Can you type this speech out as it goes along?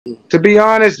To be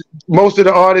honest, most of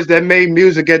the artists that made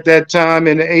music at that time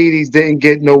in the 80s didn't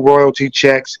get no royalty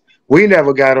checks. We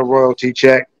never got a royalty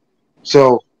check.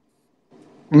 So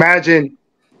imagine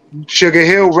Sugar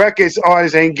Hill Records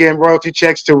artists ain't getting royalty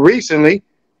checks till recently.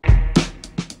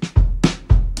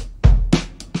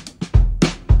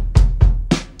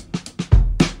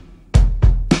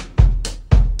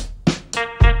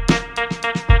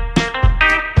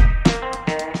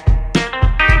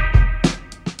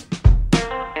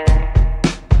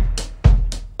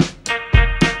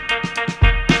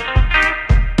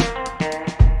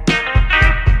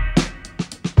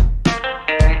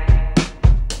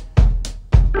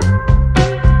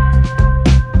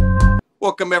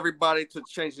 Welcome everybody to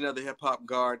Changing of the Hip Hop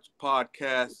Guards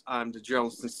podcast. I'm the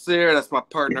Jones Sincere. That's my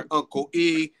partner Uncle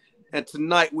E. And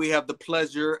tonight we have the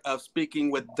pleasure of speaking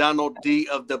with Donald D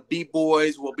of the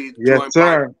B-Boys. We'll be joined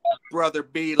by Brother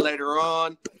B later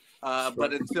on.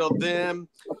 But until then,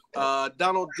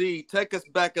 Donald D, take us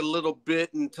back a little bit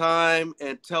in time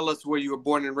and tell us where you were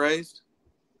born and raised.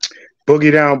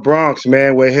 Boogie Down Bronx,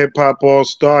 man, where hip hop all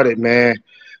started, man.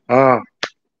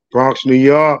 Bronx, New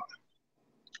York.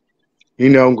 You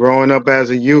know, growing up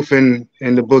as a youth in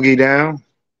the Boogie Down,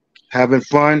 having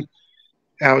fun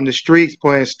out in the streets,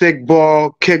 playing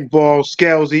stickball, kickball,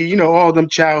 scalesy, you know, all them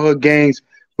childhood games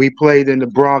we played in the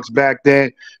Bronx back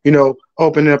then. You know,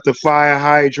 opening up the fire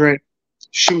hydrant,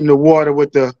 shooting the water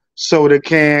with the soda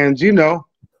cans, you know,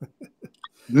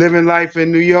 living life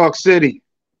in New York City.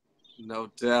 No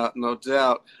doubt, no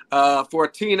doubt. For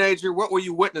a teenager, what were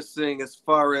you witnessing as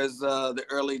far as the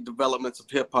early developments of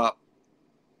hip-hop?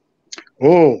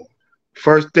 Oh,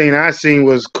 first thing I seen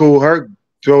was Kool Herc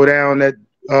throw down at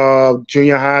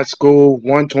junior high school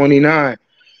 129.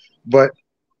 But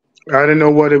I didn't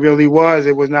know what it really was.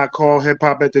 It was not called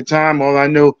hip-hop at the time. All I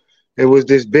knew, it was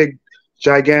this big,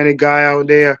 gigantic guy out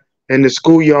there in the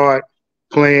schoolyard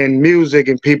playing music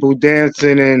and people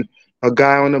dancing and a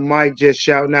guy on the mic just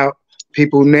shouting out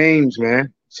people's names,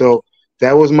 man. So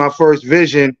that was my first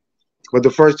vision. But the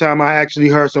first time I actually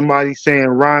heard somebody saying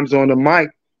rhymes on the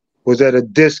mic was at a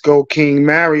Disco King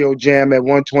Mario jam at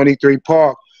 123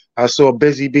 Park. I saw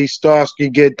Busy B. Starsky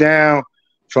get down.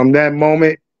 From that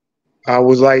moment, I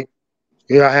was like,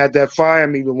 yeah, I had that fire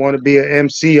in me to want to be an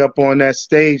MC up on that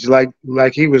stage like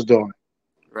he was doing.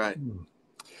 Right.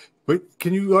 But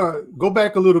can you go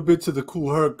back a little bit to the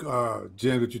Kool Herc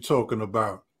jam that you're talking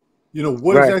about? You know,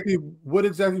 what exactly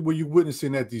were you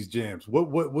witnessing at these jams? What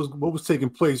was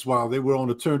taking place while they were on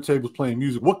the turntables playing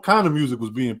music? What kind of music was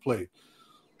being played?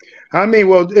 I mean,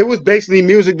 well, it was basically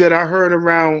music that I heard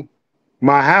around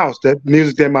my house, that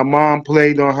music that my mom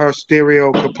played on her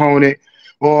stereo component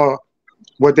or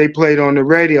what they played on the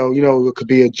radio. You know, it could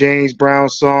be a James Brown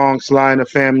song, Sly and the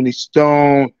Family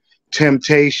Stone,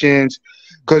 Temptations.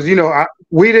 Because, you know,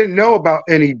 we didn't know about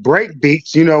any break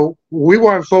beats. You know, we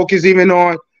weren't focused even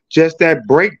on just that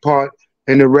break part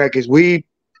in the records. We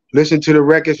listened to the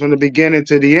records from the beginning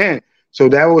to the end. So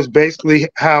that was basically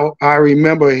how I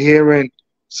remember hearing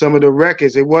some of the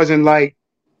records. It wasn't like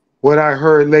what I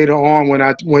heard later on when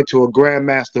I went to a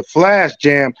Grandmaster Flash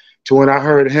jam to when I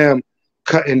heard him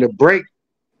cutting the break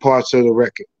parts of the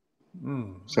record.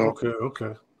 So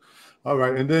okay, all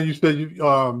right. And then you said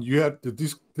you had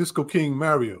the Disco King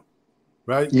Mario,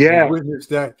 right? Yeah. You witnessed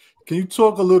that. Can you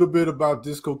talk a little bit about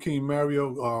Disco King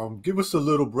Mario? Give us a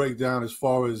little breakdown as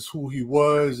far as who he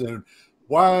was and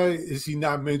why is he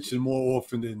not mentioned more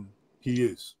often than he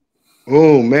is?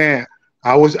 Oh man.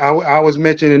 I was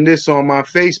mentioning this on my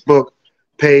Facebook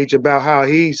page about how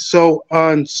he's so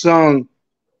unsung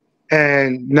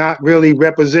and not really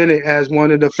represented as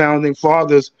one of the founding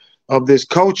fathers of this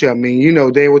culture. I mean, you know,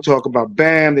 they would talk about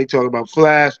Bam, they talk about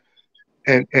Flash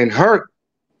and Herc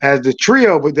as the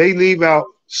trio, but they leave out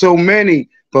so many.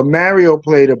 But Mario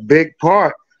played a big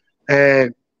part.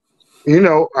 And, you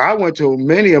know, I went to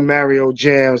many of Mario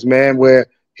jams, man, where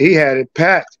he had it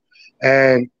packed.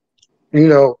 And, you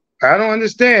know, I don't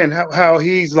understand how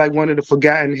he's like one of the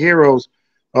forgotten heroes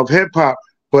of hip hop,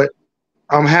 but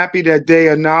I'm happy that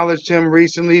they acknowledged him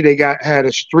recently. They had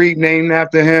a street named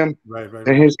after him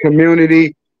in his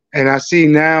community, and I see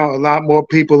now a lot more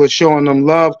people are showing them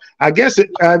love. I guess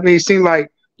it seems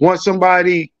like once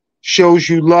somebody shows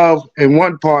you love in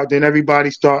one part, then everybody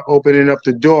start opening up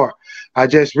the door. I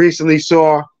just recently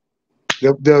saw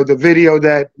the video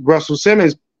that Russell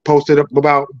Simmons posted up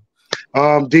about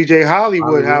DJ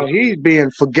Hollywood, how he's being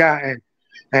forgotten,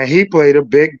 and he played a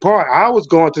big part. I was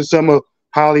going to some of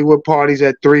Hollywood parties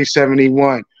at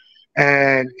 371,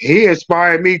 and he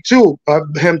inspired me too,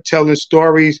 him telling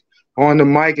stories on the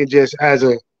mic and just as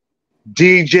a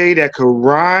DJ that could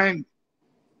rhyme.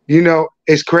 You know,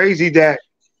 it's crazy that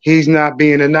he's not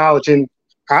being acknowledged. And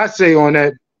I say on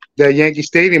that Yankee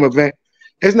Stadium event,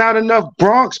 there's not enough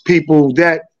Bronx people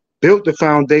that built the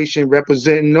foundation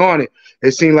representing on it.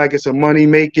 It seemed like it's a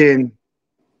money-making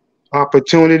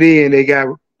opportunity, and they got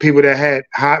people that had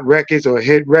hot records or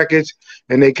hit records,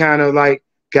 and they kind of like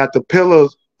got the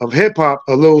pillars of hip-hop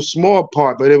a little small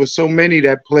part, but there was so many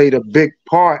that played a big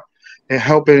part in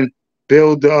helping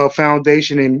build the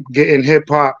foundation and getting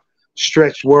hip-hop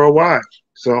stretched worldwide.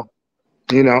 So,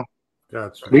 you know,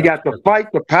 we got to fight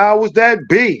the powers that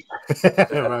be.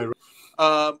 Right.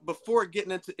 Before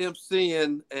getting into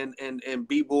MCing and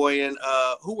b-boying,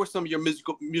 who were some of your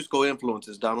musical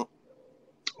influences, Donald?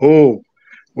 Oh,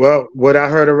 well, what I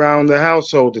heard around the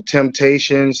household, The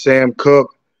Temptations, Sam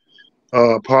Cooke,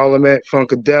 Parliament,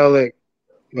 Funkadelic,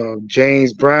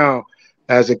 James Brown.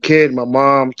 As a kid, my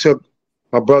mom took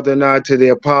my brother and I to the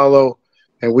Apollo,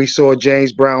 and we saw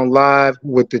James Brown live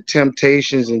with The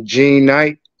Temptations and Gene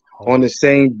Knight on the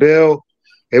same bill.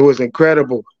 It was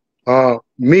incredible.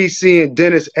 Me seeing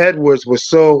Dennis Edwards was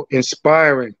so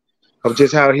inspiring of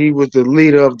just how he was the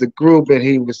leader of the group, and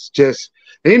he was just,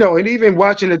 you know, and even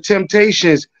watching The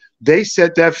Temptations, they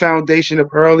set that foundation of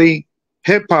early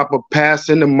hip-hop of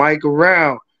passing the mic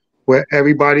around where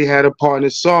everybody had a part in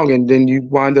the song, and then you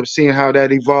wind up seeing how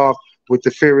that evolved with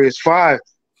the Furious Five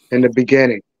in the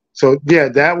beginning. So, yeah,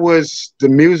 that was the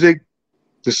music,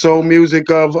 the soul music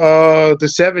of the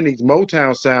 70s.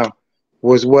 Motown sound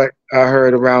was what I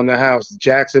heard around the house.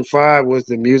 Jackson 5 was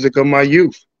the music of my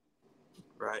youth.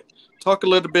 Right. Talk a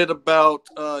little bit about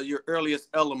your earliest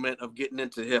element of getting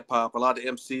into hip hop. A lot of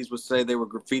MCs would say they were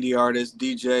graffiti artists,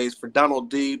 DJs. For Donald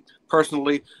D,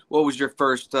 personally, what was your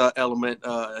first element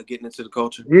getting into the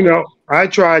culture? You know, I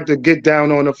tried to get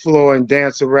down on the floor and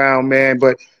dance around, man,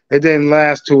 but it didn't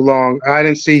last too long. I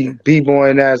didn't see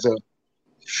b-boying as a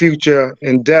future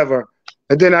endeavor.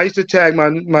 And then I used to tag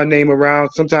my name around.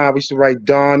 Sometimes I used to write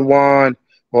Don Juan,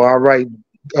 or I write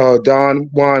Don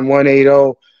Juan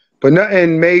 180. But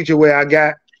nothing major where I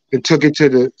got and took it to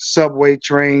the subway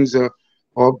trains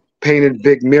or painted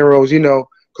big murals, you know,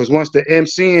 because once the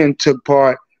MCing took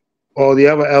part, all the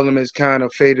other elements kind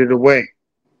of faded away.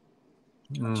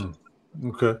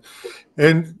 Okay.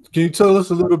 And can you tell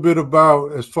us a little bit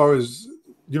about, as far as,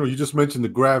 you know, you just mentioned the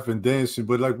graph and dancing,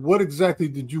 but like what exactly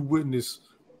did you witness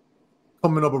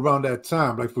coming up around that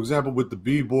time? Like, for example, with the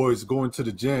B-boys going to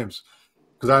the jams.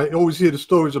 Because I always hear the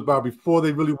stories about before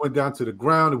they really went down to the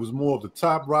ground, it was more of the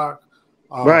top rock.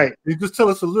 Right. Can you just tell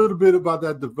us a little bit about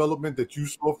that development that you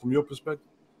saw from your perspective?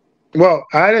 Well,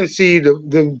 I didn't see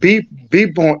the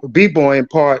b-boying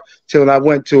part till I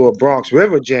went to a Bronx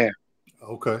River Jam.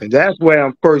 Okay. And that's where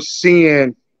I'm first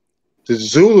seeing the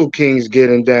Zulu Kings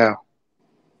getting down.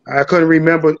 I couldn't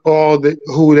remember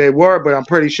who they were, but I'm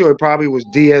pretty sure it probably was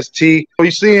DST.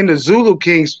 You seeing the Zulu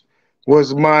Kings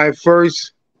was my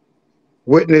first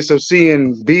witness of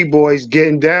seeing b-boys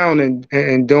getting down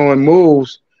and doing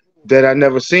moves that I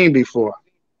never seen before.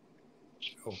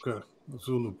 Okay,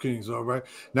 Zulu Kings, all right.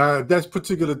 Now, at that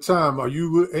particular time, are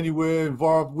you anywhere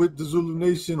involved with the Zulu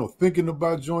Nation or thinking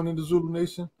about joining the Zulu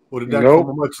Nation? Or did that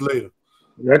come much later?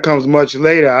 That comes much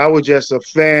later. I was just a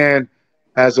fan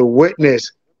as a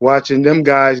witness watching them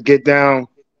guys get down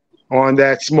on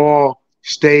that small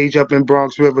stage up in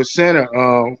Bronx River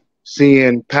Center.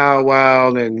 Seeing Pow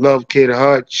Wow and Love Kid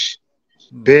Hutch,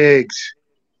 Biggs,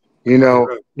 you know,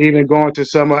 even going to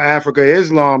some of Africa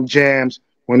Islam jams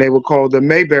when they were called the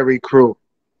Mayberry Crew.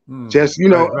 Just, you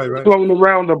know, floating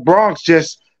around the Bronx,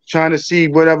 just trying to see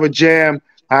whatever jam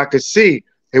I could see.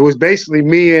 It was basically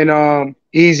me and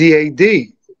Easy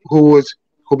AD, who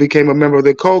became a member of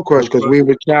the Cold Crush, because we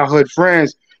were childhood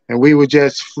friends, and we were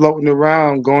just floating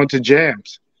around going to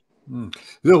jams.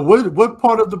 Yeah, what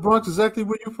part of the Bronx exactly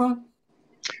were you from?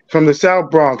 From the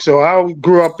South Bronx. So I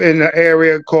grew up in an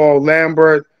area called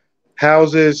Lambert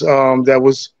Houses, that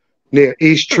was near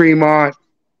East Tremont,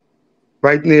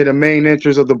 right near the main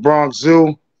entrance of the Bronx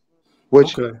Zoo,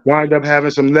 which wound up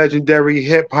having some legendary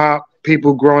hip-hop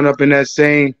people growing up in that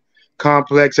same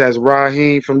complex as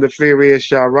Raheem from the Furious,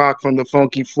 Sha-Rock from the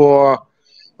Funky Four.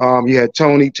 You had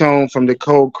Tony Tone from the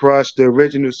Cold Crush, the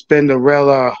original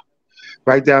Spinderella.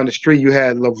 Right down the street, you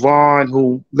had Levon,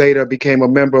 who later became a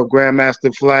member of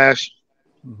Grandmaster Flash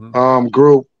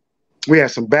group. We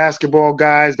had some basketball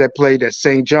guys that played at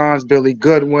St. John's, Billy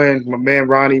Goodwin, my man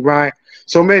Ronnie Ryan.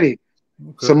 So many.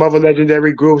 Some other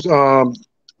legendary groups, the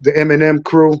Eminem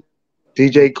crew,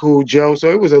 DJ Cool Joe. So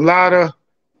it was a lot of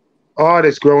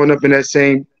artists growing up in that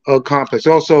same complex.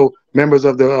 Also members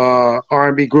of the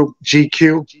R&B group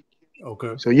GQ.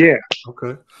 Okay. So yeah.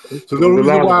 Okay. So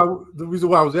the reason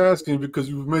why I was asking, because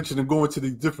you mentioned going to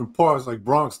the different parts like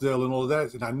Bronxdale and all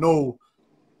that, and I know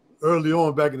early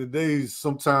on back in the days,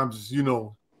 sometimes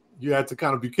you had to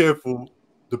kind of be careful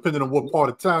depending on what part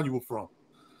of town you were from.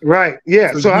 Right.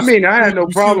 Yeah. So I mean, I had no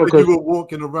problem because you were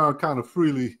walking around kind of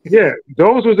freely. Yeah,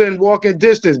 those was in walking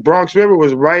distance. Bronx River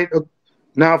was right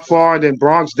not far, and then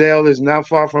Bronxdale is not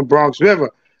far from Bronx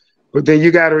River. But then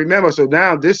you got to remember, so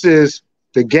now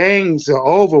the gangs are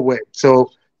over with,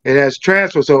 so it has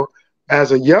transferred. So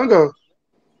as a younger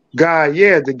guy,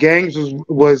 yeah, the gangs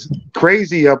was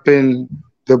crazy up in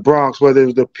the Bronx, whether it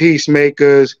was the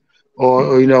Peacemakers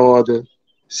or the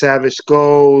Savage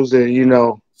Skulls and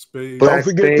Don't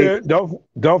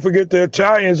forget the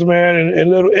Italians, man, in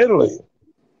Little Italy.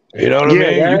 You know what I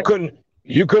mean? Right?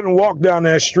 You couldn't walk down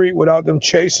that street without them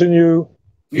chasing you.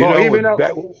 Even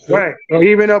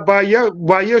up by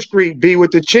your street, be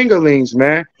with the Chingalings,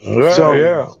 man.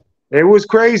 It was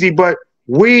crazy, but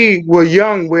we were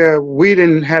young where we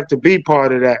didn't have to be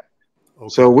part of that. Okay.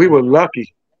 So we were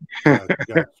lucky.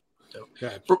 Gotcha.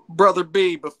 Brother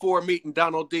B, before meeting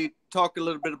Donald D, talk a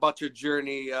little bit about your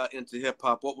journey into hip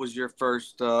hop. What was your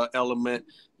first element?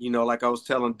 Like I was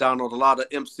telling Donald, a lot of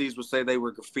MCs would say they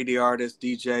were graffiti artists,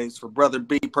 DJs. For Brother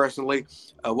B personally,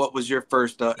 what was your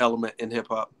first element in hip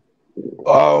hop?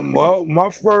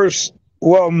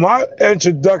 My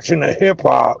introduction to hip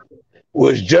hop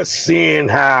was just seeing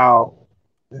how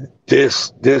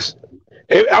it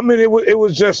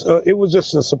was just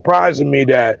a surprise to me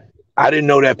that I didn't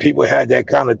know that people had that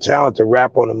kind of talent to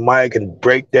rap on the mic and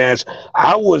break dance.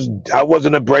 I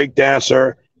wasn't a break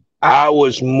dancer. I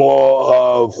was more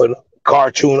of a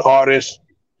cartoon artist,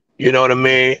 you know what I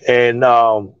mean? And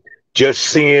just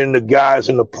seeing the guys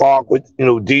in the park with,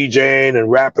 DJing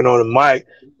and rapping on the mic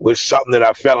was something that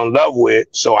I fell in love with.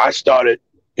 So I started,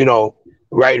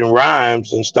 writing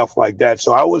rhymes and stuff like that.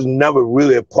 So I was never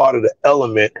really a part of the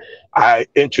element. I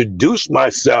introduced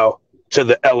myself to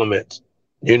the elements.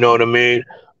 You know what I mean?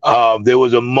 There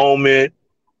was a moment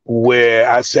where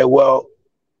I said, well,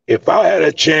 if I had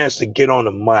a chance to get on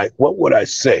the mic, what would I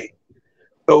say?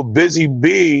 So Busy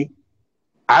B,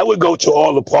 I would go to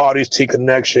all the parties,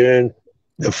 T-Connection,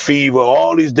 The Fever,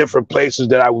 all these different places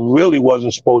that I really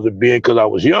wasn't supposed to be in because I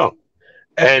was young.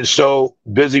 And so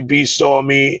Busy B saw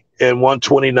me in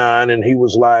 129 and he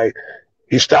was like,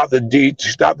 he stopped the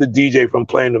DJ from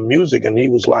playing the music and he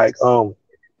was like,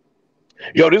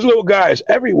 yo, this little guy is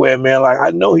everywhere, man. Like, I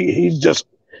know he's just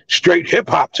straight hip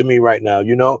hop to me right now,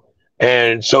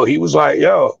 And so he was like,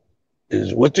 yo,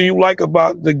 what do you like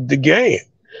about the game?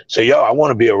 So, yo, I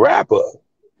want to be a rapper.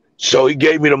 So he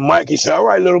gave me the mic. He said, all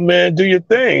right, little man, do your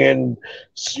thing. And,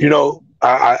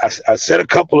 I said a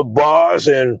couple of bars.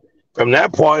 And from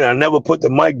that point, I never put the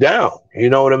mic down. You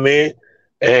know what I mean?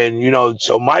 And,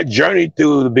 so my journey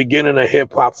through the beginning of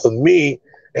hip hop for me,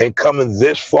 and coming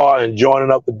this far and joining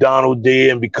up with Donald D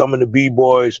and becoming the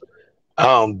B-Boys,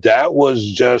 that was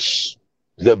just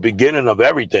the beginning of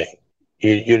everything,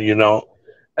 you know?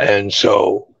 And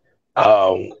so,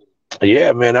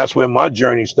 yeah, man, that's where my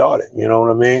journey started. You know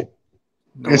what I mean?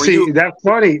 And see, that's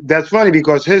funny. That's funny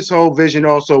because his whole vision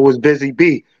also was Busy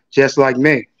B, just like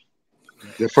me.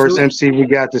 The first MC we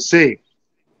got to see.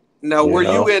 Now, were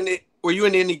you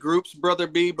in any groups, Brother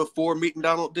B, before meeting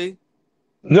Donald D?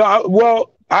 No,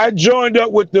 I joined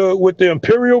up with the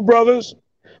Imperial Brothers,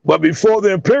 but before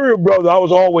the Imperial Brothers, I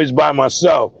was always by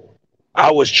myself.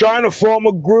 I was trying to form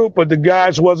a group, but the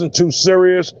guys wasn't too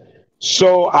serious.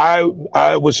 So I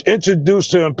was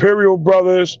introduced to Imperial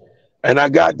Brothers, and I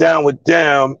got down with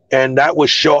them, and that was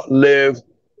short-lived.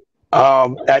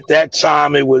 At that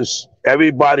time, it was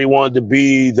everybody wanted to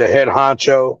be the head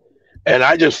honcho. And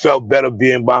I just felt better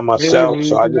being by myself.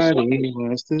 So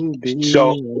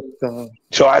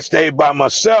I stayed by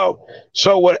myself.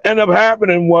 So what ended up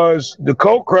happening was the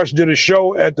Cold Crush did a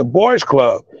show at the Boys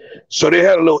Club. So they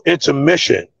had a little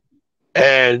intermission.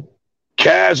 And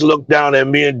Kaz looked down at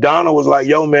me and Donna was like,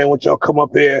 yo, man, why y'all come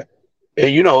up here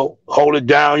and, hold it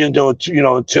down,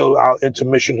 until our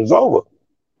intermission is over.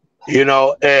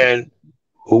 And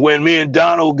when me and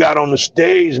Donald got on the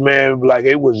stage, man, like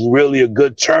it was really a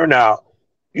good turnout.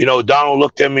 Donald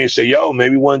looked at me and said, yo,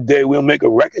 maybe one day we'll make a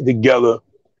record together.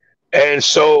 And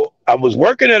so I was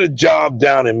working at a job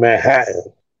down in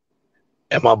Manhattan.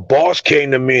 And my boss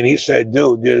came to me and he said,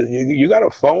 dude, you got a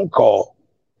phone call.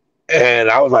 And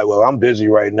I was like, well, I'm busy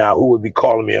right now. Who would be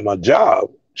calling me at my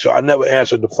job? So I never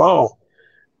answered the phone.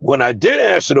 When I did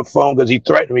answer the phone, because he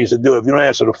threatened me, he said, dude, if you don't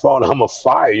answer the phone, I'm going to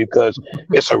fire you because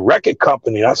it's a record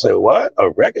company. I said, what?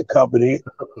 A record company?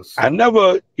 I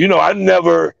never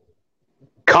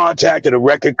contacted a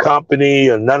record company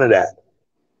or none of that.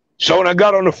 So when I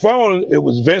got on the phone, it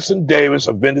was Vincent Davis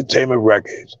of Vindicated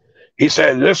Records. He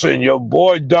said, "Listen, your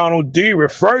boy Donald D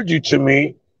referred you to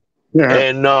me,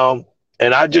 and I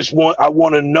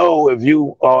want to know if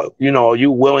you are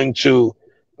you willing to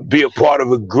be a part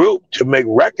of a group to make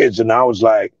records?" And I was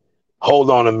like,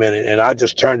 "Hold on a minute," and I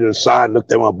just turned to the side, and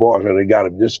looked at my boss,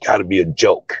 and this got to be a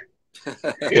joke,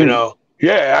 you know.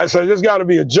 Yeah, I said, "This got to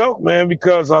be a joke, man,"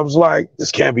 because I was like,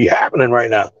 "This can't be happening right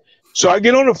now." So I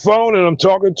get on the phone and I'm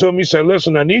talking to him. He said,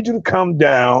 "Listen, I need you to come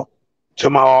down to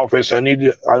my office. I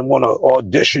want to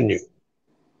audition you."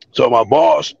 So my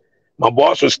boss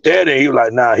was standing. He was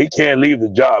like, "Nah, he can't leave the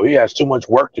job. He has too much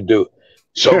work to do."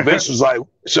 So Vince was like,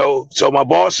 so my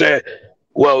boss said,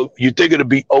 "Well, you think it'd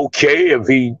be okay if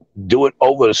he do it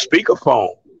over the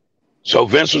speakerphone?" So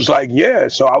Vince was like, "Yeah."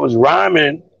 So I was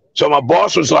rhyming. So my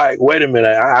boss was like, "Wait a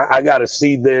minute, I got to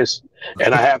see this,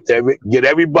 and I have to get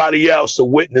everybody else to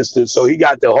witness this." So he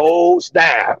got the whole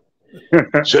staff.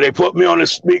 So they put me on the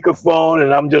speakerphone,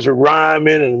 and I'm just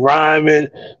rhyming and rhyming.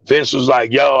 Vince was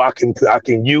like, "Yo, I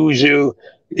can use you.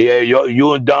 Yeah,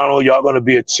 you and Donald, y'all gonna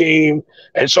be a team."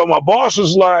 And so my boss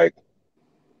was like,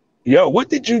 "Yo, what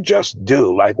did you just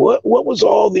do? Like, what was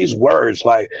all these words?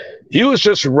 Like, you was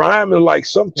just rhyming like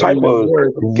some type of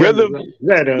rhythm,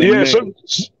 yeah,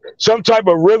 some type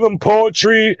of rhythm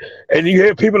poetry." And you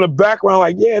hear people in the background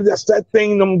like, "Yeah, that's that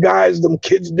thing them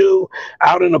kids do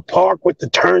out in the park with the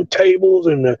turntables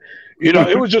and the,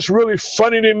 it was just really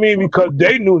funny to me because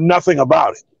they knew nothing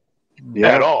about it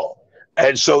at all.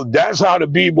 And so that's how the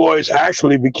B-Boys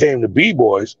actually became the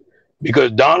B-Boys, because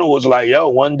Donald was like, "Yo,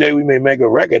 one day we may make a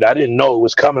record." I didn't know it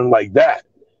was coming like that.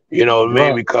 You know what I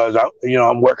mean? Because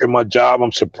I'm working my job,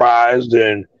 I'm surprised,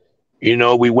 and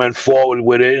we went forward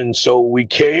with it. And so we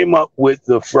came up with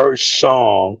the first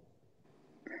song.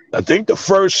 I think the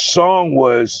first song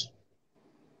was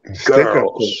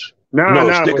Girls.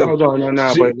 Hold on.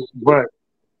 But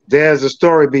there's a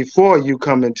story before you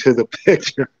come into the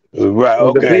picture. Right,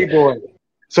 okay. The B-Boy.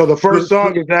 So the first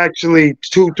song is actually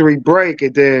 2-3 Break,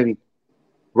 and then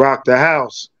Rock the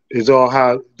House is all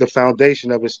how the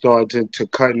foundation of it started, to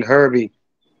Cut and Herbie,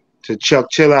 to Chuck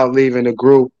Chill Out leaving the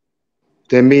group.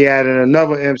 Then me adding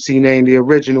another MC named the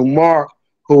Original Mark,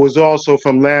 who was also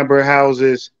from Lambert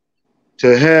Houses,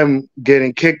 to him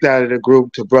getting kicked out of the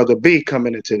group, to Brother B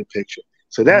coming into the picture.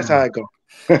 So that's how it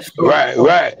goes.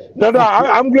 Right. No,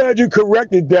 I'm glad you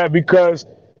corrected that, because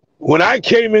when I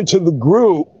came into the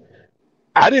group,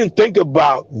 I didn't think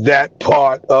about that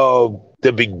part of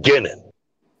the beginning.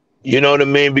 You know what I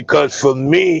mean? Because for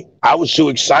me, I was too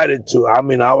excited I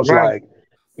was like,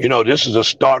 this is a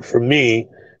start for me.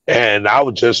 And I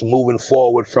was just moving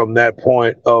forward from that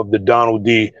point of the Donald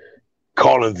D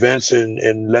calling Vince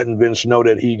and letting Vince know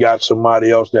that he got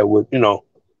somebody else that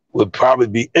would probably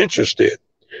be interested.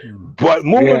 But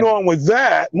moving on with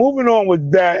that,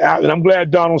 and I'm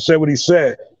glad Donald said what he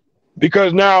said,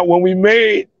 because now when we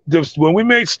made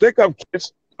Stick Up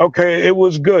Kids, okay, it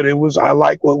was good. I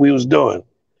like what we was doing.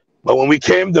 But when we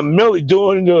came to Millie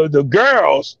doing the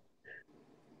girls,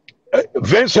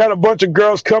 Vince had a bunch of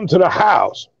girls come to the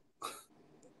house.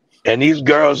 And these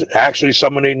girls, actually,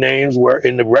 some of their names were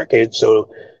in the record.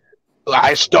 So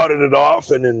I started it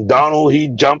off, and then Donald, he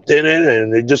jumped in it,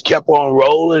 and it just kept on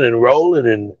rolling.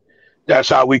 And that's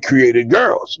how we created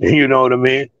Girls. You know what I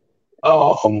mean?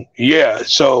 Yeah.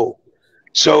 So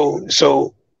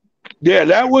yeah,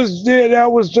 that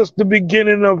was just the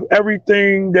beginning of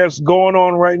everything that's going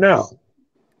on right now.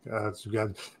 Got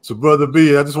you. So, Brother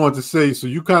B, I just wanted to say, so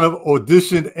you kind of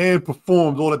auditioned and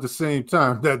performed all at the same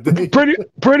time that day.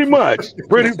 Pretty much.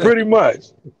 But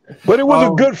it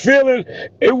was a good feeling.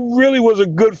 It really was a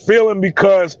good feeling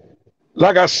because,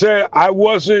 like I said, I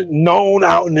wasn't known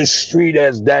out in the street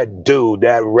as that dude,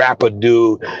 that rapper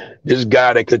dude, this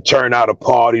guy that could turn out a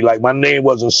party. Like, my name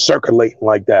wasn't circulating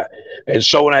like that. And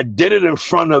so when I did it in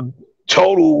front of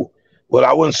total, well,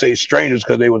 I wouldn't say strangers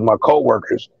because they was my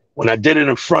coworkers. When I did it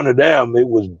in front of them, it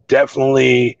was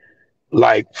definitely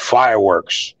like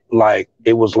fireworks. Like,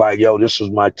 it was like, yo, this was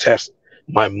my test,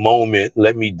 my moment.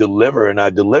 Let me deliver. And I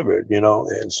delivered,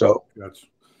 and so.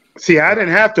 See, I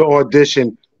didn't have to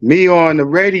audition. Me on the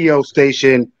radio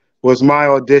station was my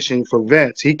audition for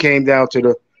Vince. He came down to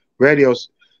the radio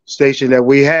station that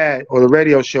we had, or the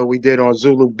radio show we did on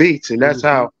Zulu Beats. And that's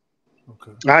how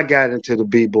I got into the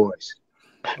B-Boys.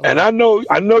 And I know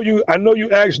you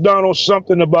asked Donald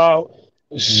something about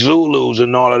Zulus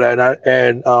and all of that,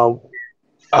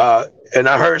 and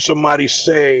I heard somebody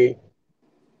say,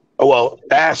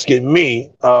 asking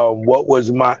me what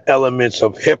was my elements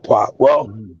of hip hop.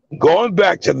 Well, going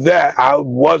back to that, I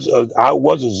was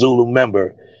a Zulu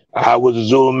member. I was a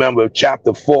Zulu member of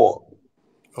Chapter 4.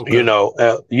 Okay. You know,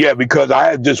 yeah, because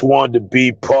I just wanted to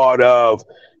be part of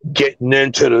getting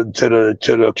into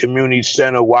the community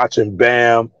center, watching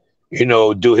Bam, you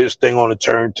know, do his thing on the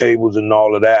turntables and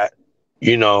all of that,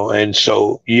 you know. And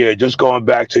so, yeah, just going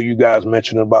back to you guys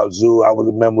mentioning about Zulu, I was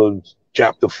a member of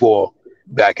Chapter 4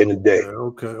 back in the day.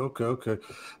 Okay.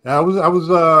 Now, I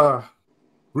was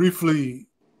briefly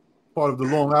part of the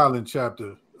Long Island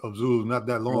chapter of Zulu not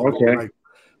that long ago, like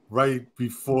right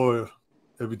before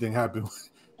everything happened.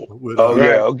 With,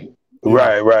 okay.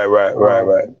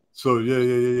 Right. So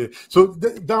yeah. So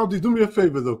Donald, do me a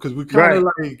favor though, because we kind of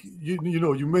like you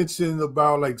know, you mentioned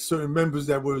about like certain members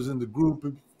that was in the group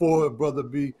before Brother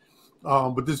B,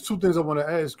 but there's two things I want to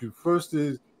ask you. First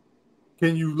is,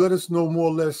 can you let us know more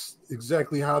or less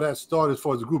exactly how that started as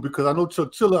far as the group? Because I know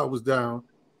Chuck Chillout was down,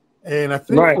 and I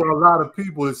think for a lot of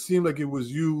people it seemed like it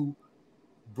was you,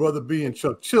 Brother B, and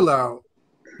Chuck Chillout,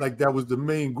 like that was the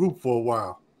main group for a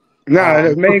while. No,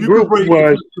 the main group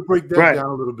was to break that down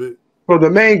a little bit. So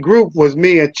the main group was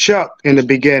me and Chuck in the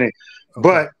beginning,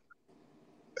 but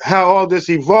how all this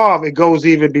evolved, it goes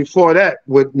even before that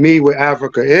with me with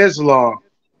Africa Islam,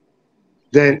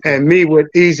 then and me with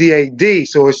Easy AD.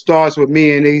 So it starts with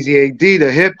me and Easy AD.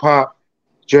 The hip hop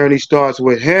journey starts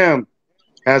with him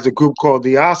as a group called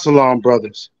the Assalam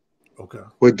Brothers.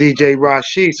 With DJ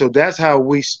Rashid. So that's how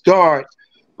we start,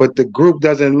 but the group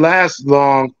doesn't last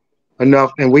long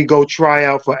enough, and we go try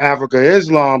out for Africa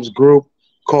Islam's group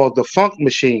called the Funk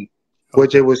Machine,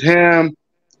 which it was him,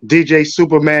 DJ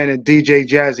Superman, and DJ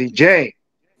Jazzy J.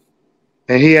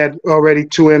 And he had already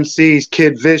two MCs,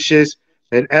 Kid Vicious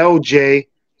and LJ.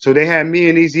 So they had me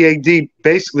and Easy AD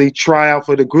basically try out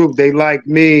for the group. They liked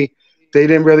me. They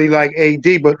didn't really like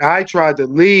AD, but I tried to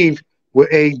leave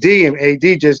with AD, and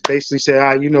AD just basically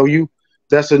said, you know,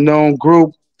 that's a known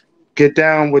group. Get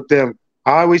down with them.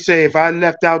 I always say if I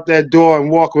left out that door and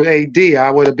walked with AD,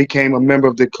 I would have became a member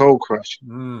of the Cold Crush.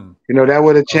 You know, that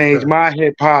would have changed my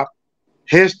hip hop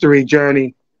history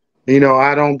journey. You know,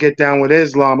 I don't get down with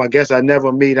Islam. I guess I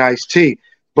never meet Ice-T.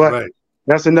 But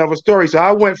that's another story. So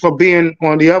I went from being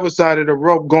on the other side of the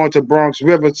rope, going to Bronx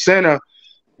River Center,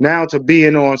 now to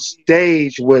being on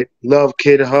stage with Love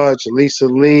Kid Hutch, Lisa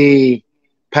Lee,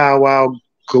 Pow Wow,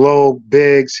 Globe,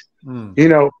 Biggs. You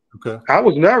know, I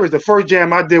was nervous. The first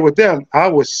jam I did with them, I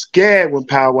was scared when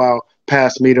Pow Wow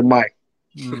passed me the mic.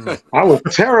 I was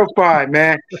terrified,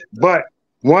 man. But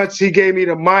once he gave me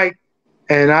the mic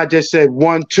and I just said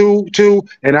 1, 2, 2,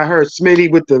 and I heard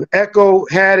Smitty with the echo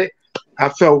had it, I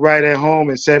felt right at home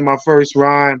and said my first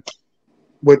rhyme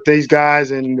with these guys,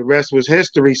 and the rest was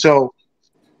history. So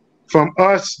from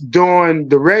us doing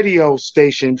the radio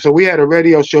station, so we had a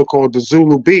radio show called the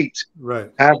Zulu Beats,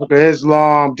 Africa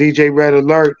Islam, DJ Red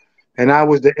Alert, and I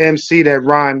was the MC that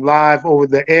rhymed live over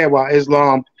the air while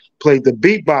Islam played the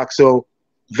beatbox. So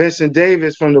Vincent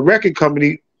Davis from the record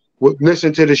company would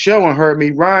listen to the show and heard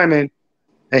me rhyming,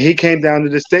 and he came down to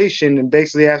the station and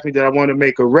basically asked me that I wanted to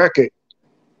make a record.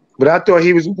 But I thought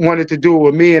he wanted to do it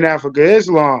with me and Africa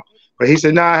Islam. But he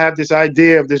said, I have this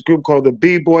idea of this group called the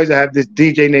B-Boys. I have this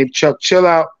DJ named Chuck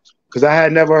Chillout, because I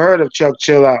had never heard of Chuck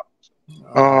Chillout.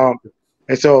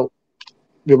 And so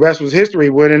the rest was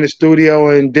history. Went in the studio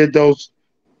and did those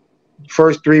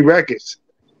first 3 records.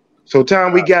 So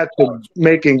time we got to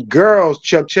making Girls,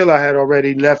 Chuck Chillout had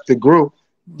already left the group,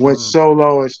 went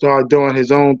solo and started doing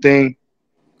his own thing,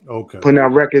 putting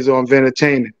out records on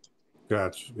Entertainment.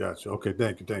 Gotcha. Okay,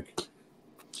 thank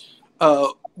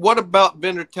you. What about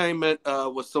Entertainment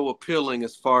was so appealing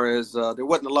as far as there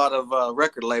wasn't a lot of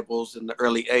record labels in the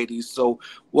early 80s. So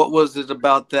what was it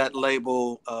about that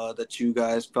label that you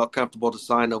guys felt comfortable to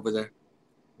sign over there?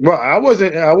 Well, I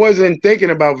wasn't thinking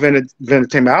about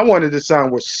Entertainment. I wanted to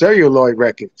sign with Celluloid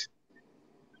Records.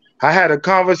 I had a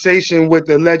conversation with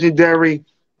the legendary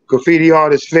graffiti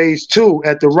artist Phase 2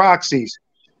 at the Roxy's,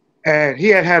 and he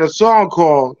had a song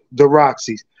called The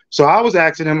Roxy's. So I was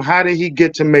asking him, how did he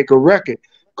get to make a record?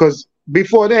 Because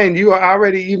before then, you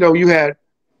already, you had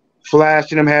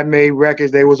Flash and them had made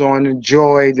records. They was on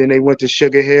Enjoy, then they went to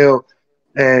Sugar Hill,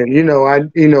 and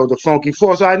the Funky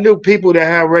Four. So I knew people that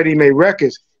had already made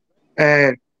records,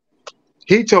 and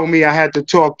he told me I had to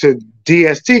talk to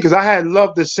DST because I had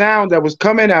loved the sound that was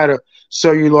coming out of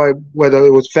Celluloid, whether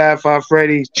it was Fab Five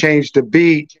Freddy, Change the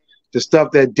Beat, the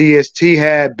stuff that DST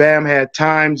had, Bam had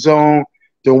Time Zone,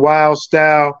 the Wild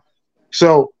Style.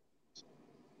 So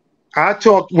I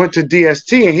went to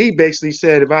DST, and he basically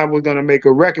said if I was going to make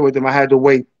a record with him, I had to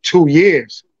wait 2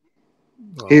 years.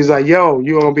 He's like, yo,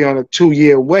 you're going to be on a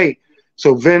 2-year wait.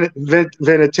 So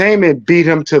Entertainment beat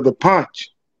him to the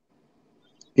punch.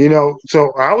 You know,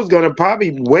 so I was gonna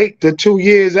probably wait the 2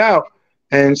 years out.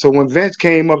 And so when Vince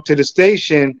came up to the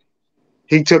station,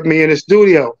 he took me in the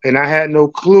studio, and I had no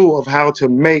clue of how to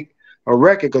make a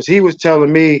record because he was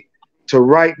telling me to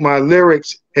write my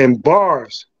lyrics in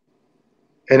bars,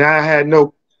 and I had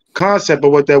no concept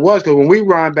of what that was. Because when we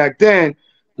rhymed back then,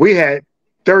 we had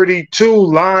 32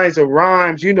 lines of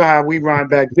rhymes. You know how we rhymed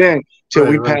back then till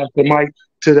we passed the mic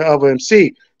to the other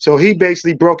MC. So he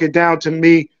basically broke it down to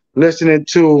me listening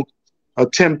to a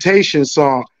Temptation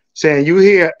song, saying you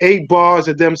hear 8 bars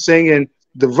of them singing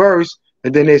the verse,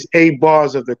 and then there's 8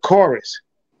 bars of the chorus.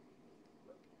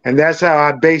 And that's how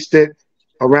I based it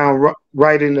around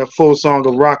writing the full song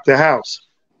of Rock the House.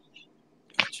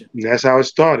 Gotcha. And that's how it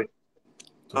started.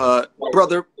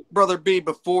 Brother B,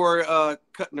 before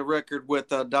cutting the record with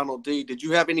Donald D, did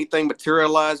you have anything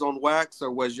materialize on wax,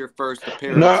 or was your first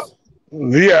appearance? No,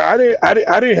 yeah, I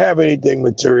didn't have anything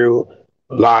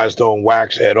materialized on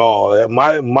wax at all.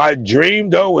 My dream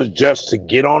though was just to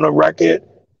get on a record.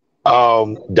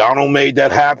 Donald made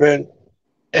that happen,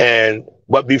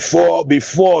 but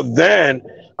before then,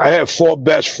 I had 4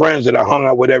 best friends that I hung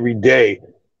out with every day.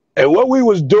 And what we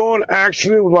was doing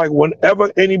actually was like whenever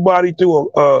anybody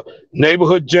threw a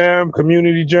neighborhood jam,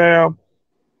 community jam,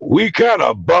 we kind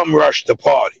of bum rushed the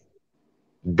party.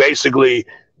 Basically,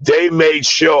 they made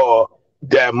sure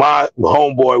that my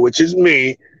homeboy, which is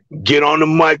me, get on the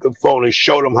microphone and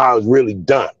show them how it's really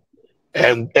done.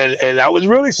 And I was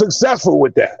really successful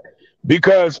with that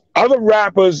because other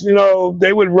rappers, you know,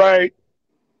 they would write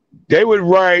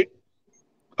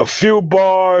a few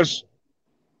bars.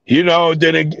 You know,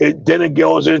 then it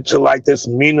goes into like this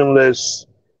meaningless.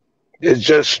 It's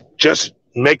just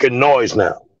making noise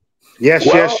now. Yes,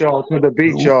 y'all, to the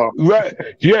beat, y'all. Right?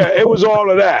 Yeah, it was all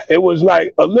of that. It was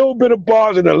like a little bit of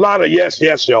bars and a lot of yes,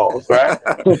 y'all. Right?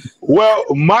 Well,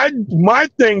 my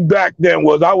thing back then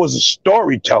was I was a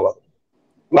storyteller.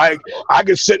 Like I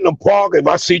could sit in the park if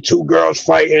I see 2 girls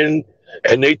fighting,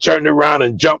 and they turned around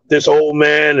and jumped this old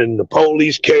man, and the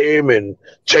police came and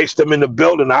chased them in the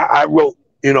building. I wrote,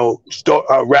 you know,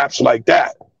 raps like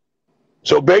that.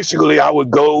 So basically I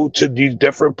would go to these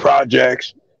different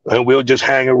projects and we'll just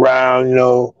hang around, you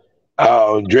know,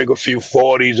 drink a few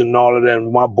 40s and all of that.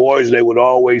 And my boys, they would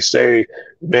always say,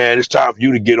 man, it's time for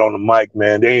you to get on the mic,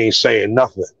 man. They ain't saying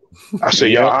nothing. I said,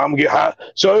 yo, I'm get high.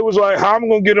 So it was like, how am I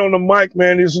going to get on the mic,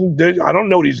 man? I don't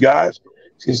know these guys.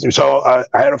 So I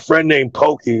had a friend named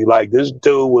Pokey. Like this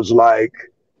dude was like,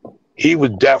 he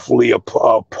was definitely a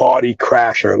party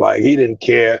crasher. Like he didn't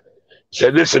care.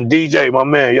 Said, listen, DJ, my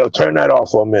man, yo, turn that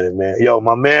off for a minute, man. Yo,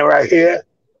 my man right here,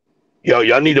 yo,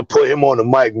 y'all need to put him on the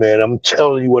mic, man. I'm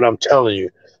telling you what I'm telling you.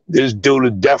 This dude will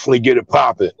definitely get it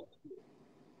popping.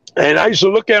 And I used to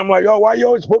look at him like, oh, why you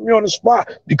always put me on the spot?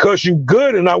 Because you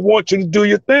good and I want you to do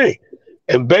your thing.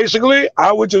 And basically,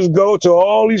 I would just go to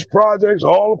all these projects,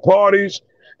 all the parties,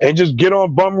 and just get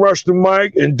on bum rush the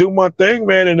mic and do my thing,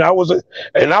 man. And I was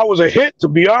a hit, to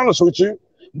be honest with you.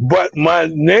 But my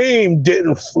name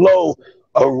didn't flow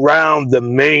around the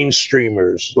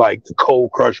mainstreamers like the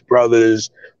Cold Crush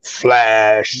Brothers,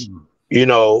 Flash. You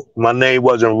know, my name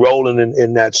wasn't rolling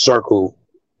in that circle,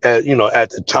 at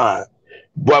the time.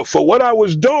 But for what I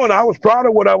was doing, I was proud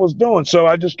of what I was doing. So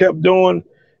I just kept doing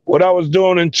what I was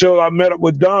doing until I met up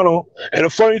with Donald. And the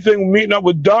funny thing, meeting up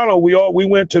with Donald, we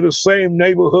went to the same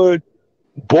neighborhood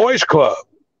boys club.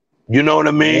 You know what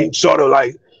I mean? Sort of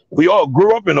like we all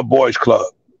grew up in a boys club.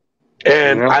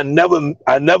 And I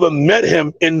never met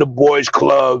him in the boys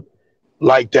club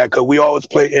like that, because we always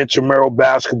play intramural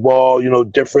basketball, you know,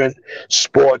 different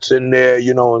sports in there,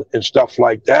 you know, and stuff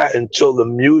like that, until the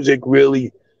music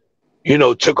really, you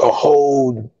know, took a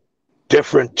whole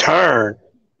different turn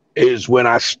is when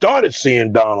I started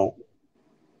seeing Donald.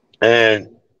 And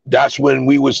that's when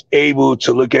we was able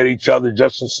to look at each other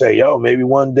just to say, yo, maybe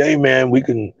one day, man, we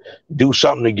can do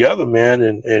something together, man.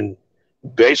 And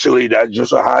basically that's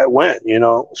just how it went, you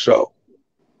know.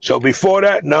 So before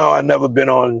that, no, I never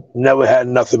had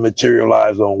nothing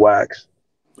materialize on wax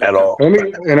at all.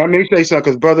 Let me say something,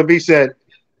 because Brother B said,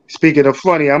 speaking of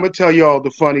funny, I'm gonna tell you all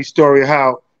the funny story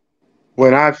how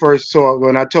when I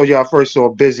told you I first saw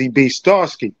Busy B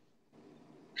Starsky.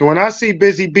 So when I see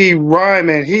Busy B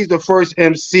rhyming, he's the first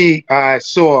MC I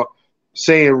saw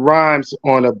saying rhymes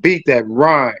on a beat that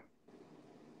rhymed.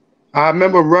 I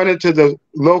remember running to the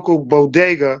local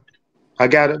bodega. I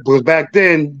got it because back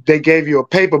then they gave you a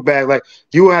paper bag. Like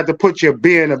you had to put your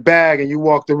beer in a bag and you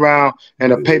walked around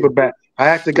in a paper bag. I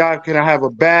asked the guy, can I have a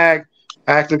bag?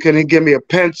 I asked him, can he give me a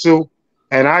pencil?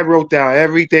 And I wrote down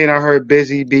everything I heard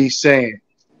Busy B saying.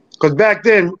 Because back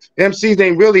then, MCs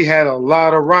ain't really had a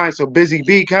lot of rhymes. So Busy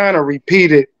B kind of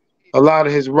repeated a lot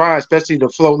of his rhymes, especially the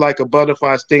float like a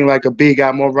butterfly, sting like a bee,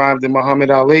 got more rhymes than Muhammad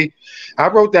Ali. I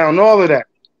wrote down all of that.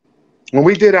 When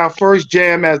we did our first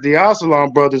jam as the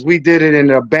Arsalan Brothers, we did it in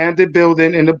an abandoned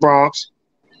building in the Bronx,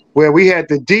 where we had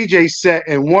the DJ set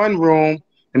in one room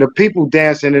and the people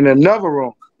dancing in another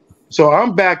room. So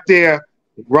I'm back there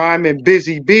rhyming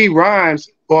Busy Bee rhymes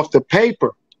off the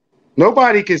paper.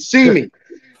 Nobody can see me.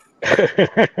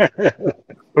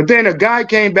 But then a guy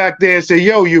came back there and said,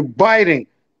 yo, you biting.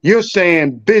 You're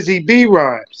saying Busy Bee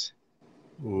rhymes.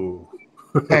 Ooh.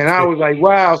 And I was like,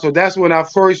 wow. So that's when I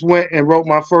first went and wrote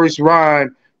my first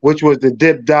rhyme, which was the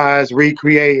Dip Dies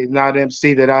Recreated, not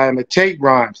MC that I imitate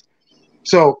rhymes.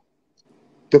 So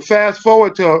to fast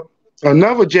forward to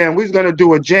another jam, we was going to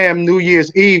do a jam New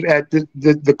Year's Eve at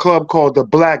the club called the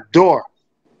Black Door,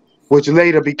 which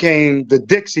later became the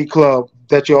Dixie Club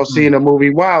that y'all see in the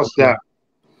movie Wild Style.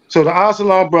 So the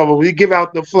Arsalan Brothers, we give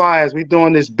out the flyers. We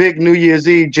doing this big New Year's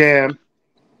Eve jam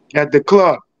at the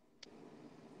club.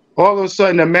 All of a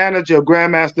sudden, the manager of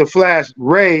Grandmaster Flash,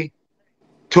 Ray,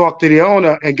 talked to the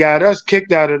owner and got us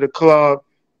kicked out of the club,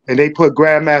 and they put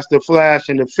Grandmaster Flash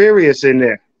and the Furious in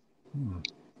there.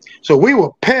 So we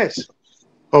were pissed.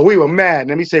 Or we were mad.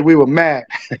 Let me say we were mad.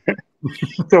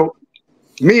 So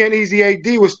me and Easy AD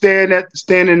was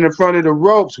standing in front of the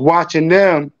ropes watching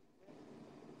them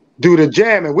do the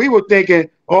jam. And we were thinking,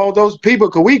 all those people,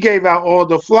 because we gave out all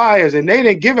the flyers and they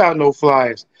didn't give out no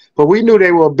flyers. But we knew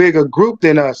they were a bigger group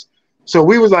than us. So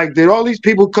we was like, did all these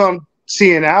people come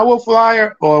seeing our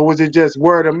flyer or was it just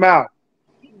word of mouth?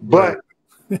 But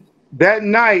that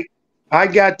night, I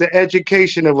got the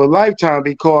education of a lifetime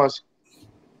because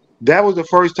that was the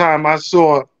first time I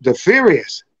saw the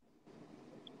Furious.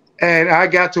 And I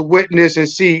got to witness and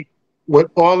see what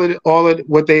all of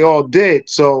what they all did.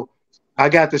 So I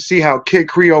got to see how Kid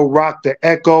Creole rocked the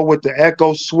Echo with the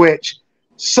Echo switch.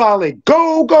 Solid,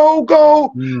 go, go,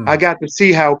 go. I got to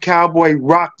see how Cowboy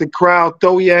rocked the crowd,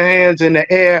 throw your hands in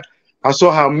the air. I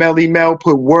saw how Melly Mel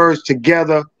put words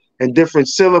together in different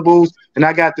syllables. And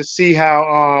I got to see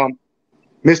how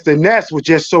Mr. Ness was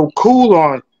just so cool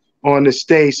on the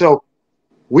stage. So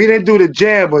we didn't do the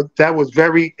jam, but that was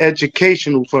very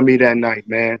educational for me that night,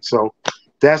 man. So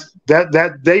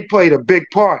that they played a big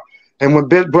part. And when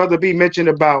Brother B mentioned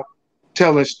about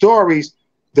telling stories,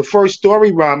 the first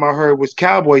story rhyme I heard was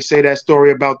Cowboy say that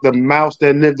story about the mouse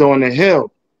that lived on the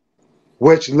hill,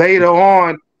 which later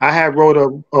on I had wrote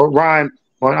a rhyme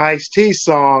on Ice-T's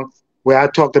song where I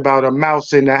talked about a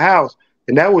mouse in the house,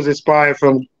 and that was inspired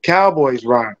from Cowboy's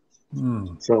rhyme.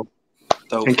 So,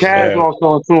 and Kaz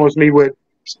also influenced me with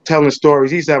telling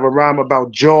stories. He used to have a rhyme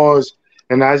about Jaws,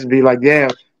 and I used to be like, damn,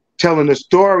 telling the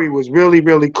story was really,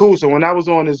 really cool. So when I was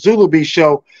on the Zulu Bee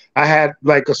show, I had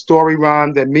like a story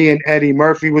rhyme that me and Eddie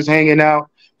Murphy was hanging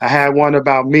out. I had one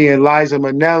about me and Liza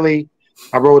Minnelli.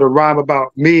 I wrote a rhyme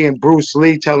about me and Bruce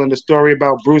Lee, telling the story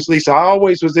about Bruce Lee. So I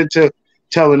always was into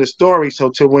telling the story. So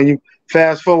to when you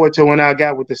fast forward to when I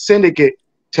got with the Syndicate,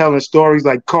 telling stories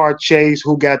like car chase,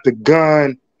 who got the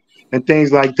gun, and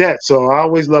things like that. So I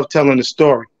always love telling the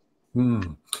story.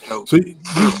 So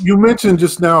you mentioned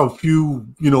just now a few,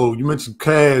 you mentioned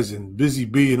Kaz and Busy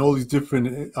Bee and all these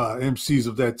different MCs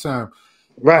of that time.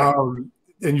 Right.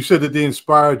 And you said that they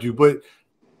inspired you, but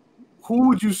who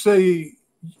would you say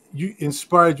you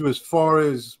inspired you as far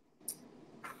as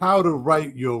how to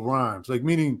write your rhymes? Like,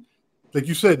 meaning, like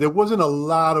you said, there wasn't a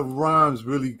lot of rhymes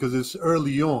really because it's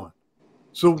early on.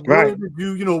 So where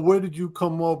did you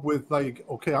come up with like,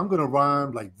 okay, I'm going to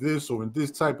rhyme like this or in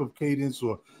this type of cadence,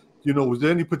 or, was there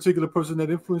any particular person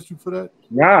that influenced you for that?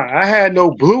 Nah, I had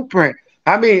no blueprint.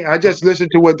 I mean, I just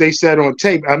listened to what they said on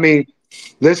tape. I mean,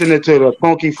 listening to the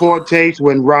Funky Four tapes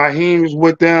when Raheem was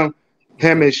with them,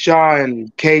 him and Shaw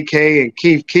and KK and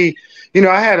Keith Keith.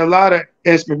 I had a lot of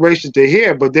inspiration to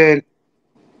hear, but then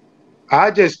I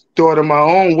just thought of my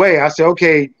own way. I said,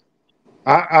 okay,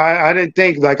 I didn't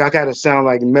think like I got to sound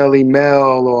like Melly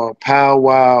Mel or Pow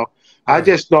Wow. I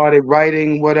just started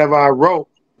writing whatever I wrote.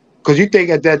 Because you think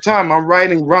at that time I'm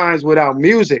writing rhymes without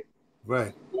music.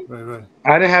 Right.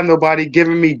 I didn't have nobody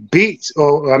giving me beats,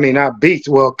 or I mean not beats,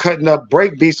 well, cutting up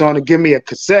break beats on to give me a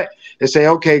cassette and say,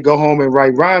 okay, go home and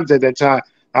write rhymes at that time.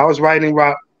 I was writing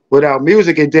without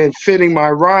music and then fitting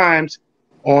my rhymes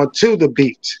onto the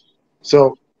beats.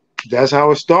 So that's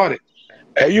how it started.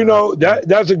 And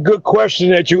that's a good question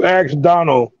that you asked,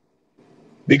 Donald,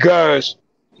 because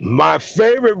my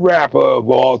favorite rapper of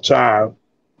all time,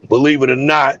 believe it or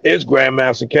not, is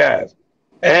Grandmaster Caz.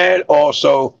 And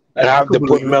also, and I have to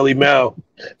put Melly Mel,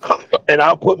 and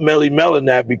I'll put Melly Mel in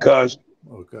that because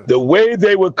the way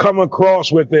they would come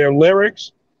across with their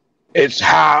lyrics It's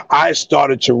how I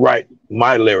started to write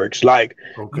my lyrics. Like,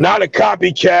 not a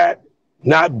copycat,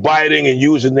 not biting and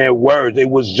using their words. It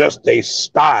was just a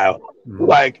style.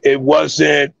 Like, it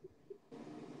wasn't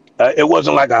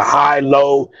like a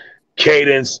high-low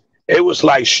cadence. It was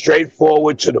like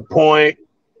straightforward to the point.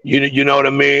 You know what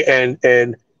I mean?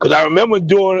 And because I remember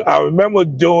doing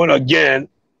again,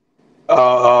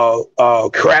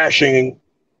 crashing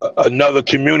another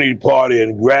community party,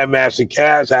 and Grandmaster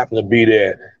Caz happened to be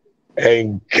there.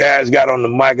 And Caz got on the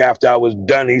mic after I was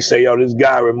done. He said, "Yo, this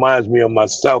guy reminds me of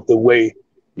myself, the way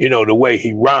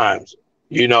he rhymes."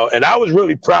 And I was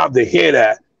really proud to hear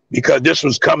that, because this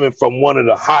was coming from one of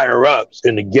the higher ups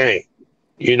in the game.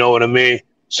 You know what I mean?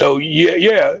 So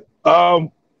yeah.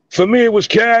 For me, it was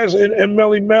Caz and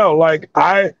Melly Mel. Like,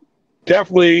 I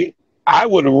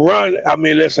would run. I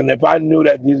mean, listen, if I knew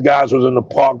that these guys was in the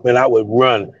park, man, I would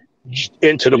run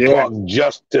into the park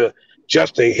just to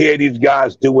hear these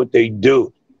guys do what they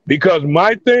do. Because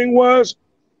my thing was,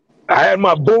 I had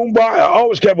my boombox. I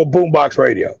always kept a boombox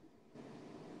radio.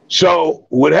 So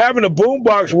with having a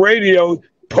boombox radio,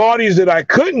 parties that I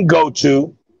couldn't go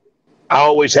to, I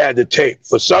always had the tape.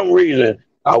 For some reason,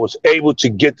 I was able to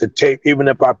get the tape, even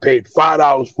if I paid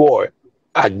 $5 for it.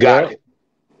 I got it.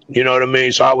 You know what I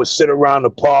mean? So I would sit around the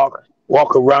park,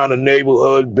 walk around the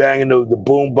neighborhood, banging the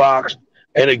boombox.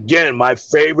 And again, my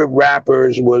favorite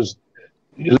rappers was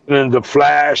listening to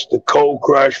Flash, the Cold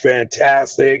Crush,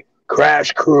 Fantastic,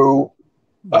 Crash Crew.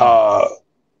 Who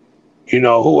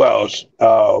else?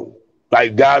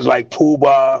 Like guys like Pooh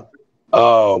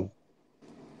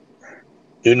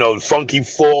Funky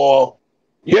Four.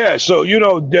 Yeah, so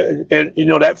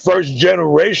that first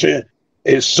generation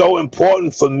is so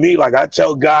important for me. Like, I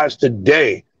tell guys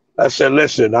today, I said,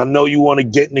 listen, I know you want to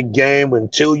get in the game.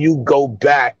 Until you go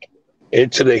back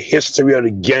into the history of the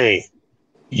game,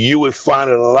 you would find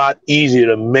it a lot easier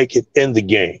to make it in the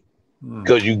game,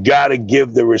 because you got to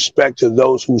give the respect to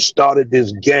those who started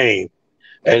this game.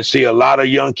 And see, a lot of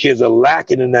young kids are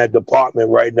lacking in that department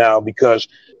right now, because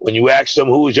when you ask them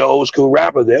who's your old school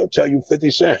rapper, they'll tell you 50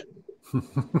 Cent.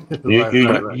 Right.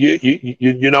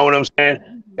 You know what I'm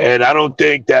saying? And I don't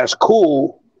think that's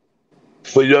cool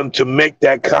for them to make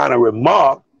that kind of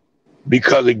remark,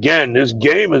 because again, this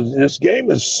game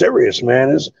is serious,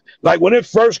 man. It's like when it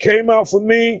first came out for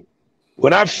me,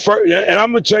 and I'm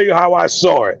gonna tell you how I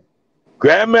saw it.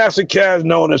 Grandmaster Caz,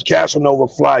 known as Casanova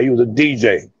Fly, he was a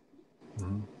DJ.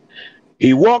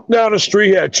 He walked down the street,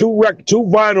 he had two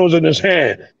vinyls in his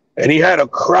hand, and he had a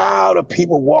crowd of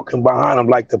people walking behind him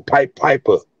like the Pied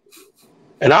Piper.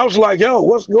 And I was like, yo,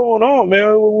 what's going on,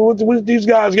 man? What these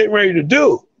guys getting ready to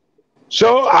do?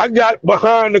 So I got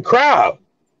behind the crowd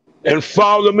and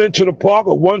followed them into the park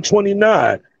of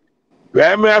 129.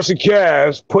 Grandmaster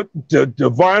Caz put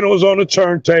the vinyls on the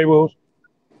turntables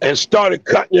and started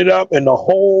cutting it up, and the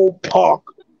whole park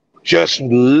just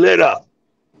lit up.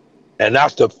 And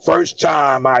that's the first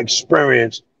time I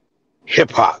experienced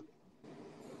hip-hop.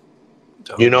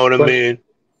 You know what I mean?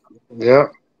 Yeah.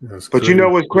 But you know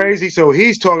what's crazy? So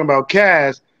he's talking about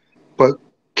Caz, but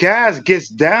Caz gets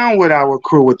down with our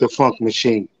crew with the Funk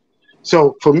Machine.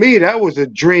 So for me, that was a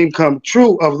dream come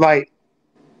true of like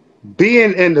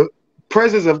being in the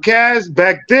presence of Caz.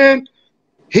 Back then,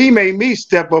 he made me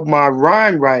step up my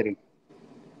rhyme writing,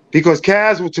 because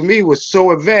Caz to me was so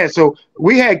advanced. So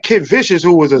we had Kid Vicious,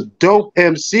 who was a dope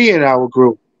MC in our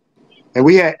group, and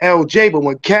we had LJ. But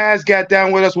when Caz got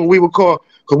down with us, when we were called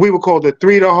the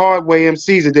 3 the Hard Way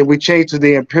MCs, and then we changed to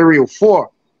the Imperial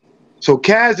 4. So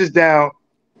Caz is down,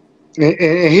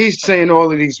 and he's saying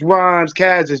all of these rhymes.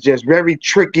 Caz is just very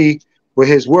tricky with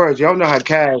his words. Y'all know how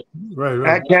Caz,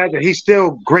 right. Caz, he's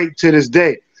still great to this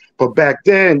day. But back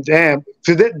then, damn,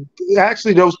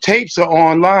 actually those tapes are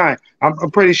online.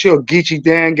 I'm pretty sure Geechee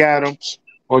Dan got them,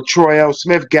 or Troy L.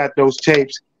 Smith got those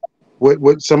tapes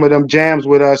with some of them jams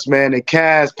with us, man. And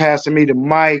Caz passing me the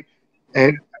mic.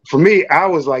 And for me, I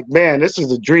was like, man, this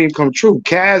is a dream come true.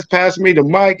 Caz passing me the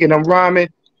mic and I'm rhyming.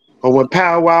 Or when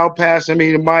Pow Wow passing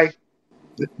me the mic,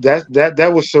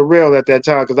 that was surreal at that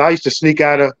time, because I used to sneak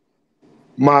out of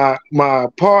my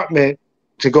apartment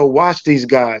to go watch these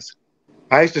guys.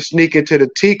 I used to sneak into the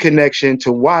T Connection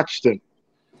to watch them.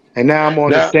 And now I'm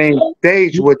on the same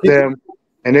stage with them,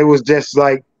 and it was just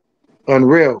like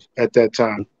unreal at that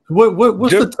time.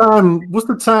 What's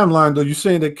the timeline though? You're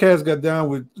saying that Caz got down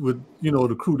with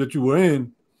the crew that you were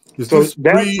in. Is so this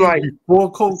that's like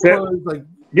before Cold Crush? Like,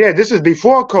 yeah, this is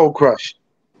before Cold Crush.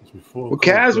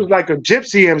 Caz was like a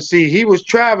gypsy MC. He was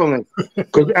traveling,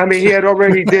 because I mean he had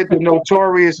already did the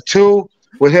Notorious 2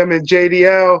 with him and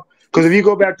JDL. Because if you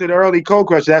go back to the early Cold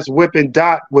Crush, that's Whip and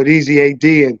Dot with Easy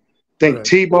AD and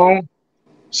T-Bone.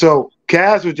 So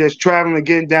Kaz was just traveling,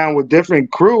 getting down with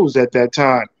different crews at that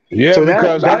time. Yeah, so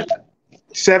because that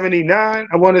 79,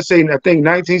 I want to say, I think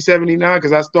 1979,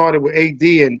 because I started with AD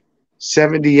in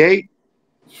 78.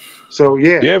 So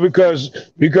yeah, because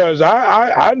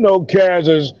I know Kaz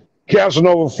as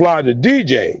Casanova Fly the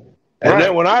DJ, and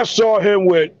then when I saw him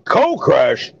with Cold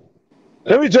Crush,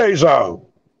 let me tell you something,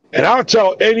 and I'll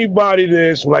tell anybody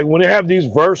this, like when they have these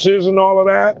verses and all of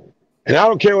that, and I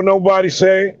don't care what nobody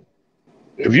say,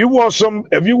 if you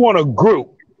want a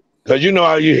group, because you know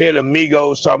how you hear the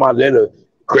Migos talking about they're the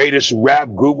greatest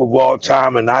rap group of all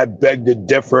time, and I beg to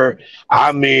differ.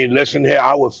 I mean, listen here,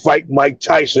 I would fight Mike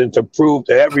Tyson to prove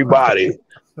to everybody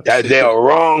that they are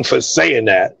wrong for saying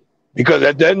that. Because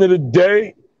at the end of the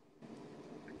day,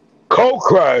 Cold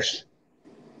Crush,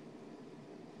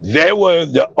 they were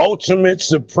the ultimate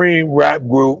supreme rap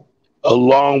group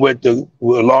along with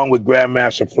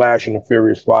Grandmaster Flash and the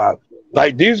Furious Five.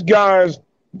 Like these guys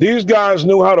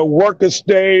knew how to work a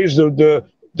stage. They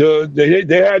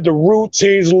had the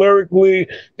routines lyrically.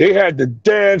 They had the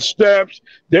dance steps.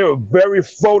 They were very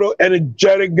photo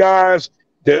energetic guys.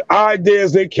 The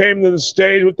ideas, they came to the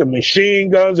stage with the machine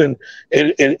guns and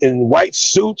white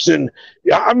suits, and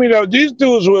I mean these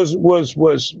dudes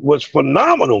was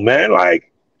phenomenal, man.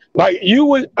 Like you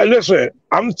would listen.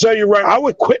 I'm gonna tell you right, I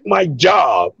would quit my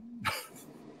job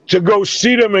to go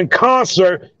see them in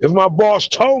concert if my boss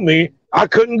told me I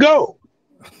couldn't go.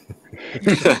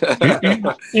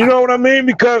 you know what I mean?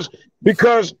 Because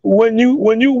when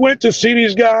you went to see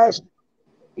these guys,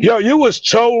 you was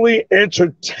totally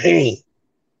entertained.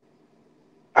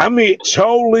 I mean,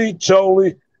 totally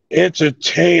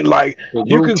entertained. Like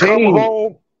you can come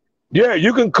home. Yeah,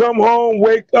 you can come home,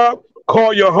 wake up,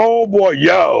 call your homeboy,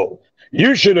 yo,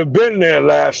 you should have been there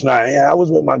last night. Yeah, I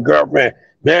was with my girlfriend.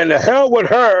 Man, the hell with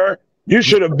her. You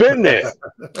should have been there.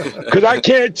 Because I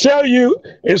can't tell you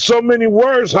in so many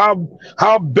words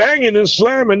how banging and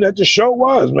slamming that the show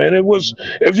was, man. It was,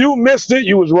 if you missed it,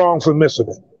 you was wrong for missing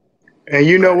it. And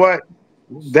you know what?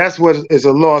 That's what is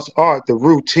a lost art, the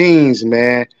routines,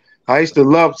 man. I used to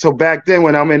love, so back then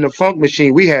when I'm in the Funk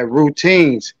Machine, we had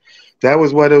routines. That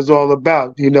was what it was all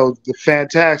about. You know, the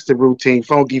Fantastic routine,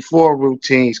 Funky 4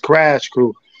 routines, Crash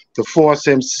Crew, the Force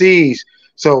MCs.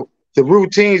 So the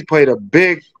routines played a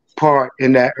big part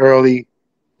in that early,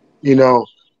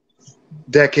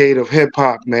 decade of hip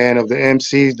hop, man, of the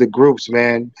MCs, the groups,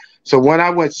 man. So when I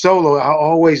went solo, I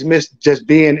always missed just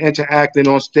interacting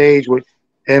on stage with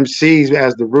MCs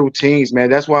as the routines,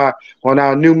 man. That's why on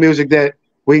our new music that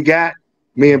we got,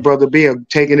 me and Brother B are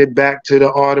taking it back to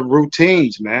the art of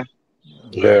routines, man.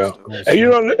 Yeah.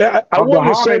 And I wanted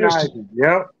to say this.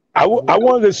 Yeah. I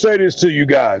wanted to say this to you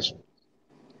guys.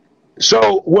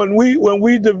 So when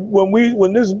the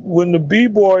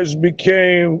B-Boys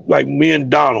became like me and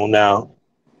Donald now,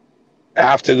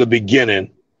 after the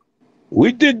beginning,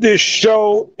 we did this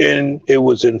show it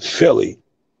was in Philly.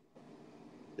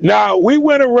 Now we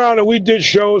went around and we did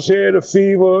shows here, the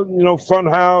Fever, Fun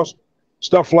House,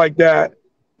 stuff like that,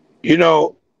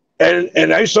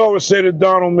 and I used to always say to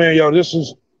Donald, man, this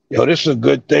is a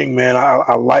good thing, man.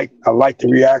 I like the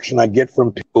reaction I get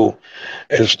from people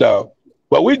and stuff.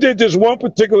 But we did this one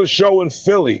particular show in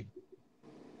Philly,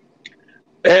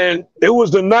 and it was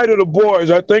the Night of the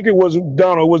Boys. I think it was,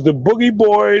 Donald, it was the Boogie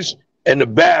Boys and the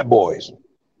Bad Boys.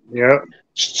 Yeah.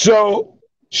 So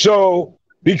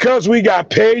because we got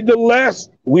paid the less,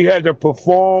 we had to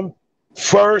perform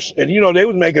first. And, they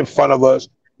was making fun of us.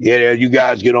 Yeah, you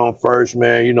guys get on first,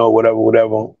 man,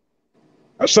 whatever.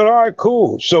 I said, all right,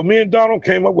 cool. So me and Donald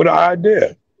came up with an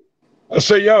idea. I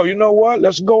said, yo, you know what?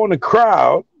 Let's go in the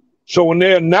crowd. So when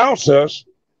they announce us,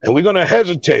 and we're going to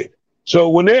hesitate. So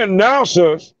when they announce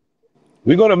us,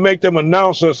 we're going to make them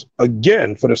announce us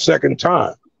again for the second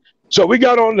time. So we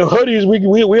got on the hoodies.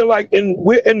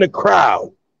 We're in the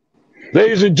crowd.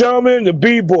 Ladies and gentlemen, the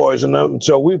B-Boys. And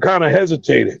so we kind of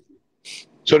hesitated.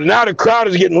 So now the crowd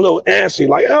is getting a little antsy,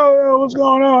 like, oh, what's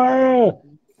going on?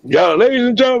 Yo, ladies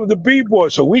and gentlemen, the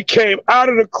B-Boys. So we came out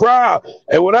of the crowd.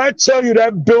 And when I tell you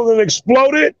that building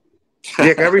exploded,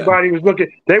 yeah, everybody was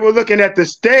looking. They were looking at the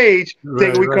stage,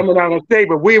 thinking we coming out on stage,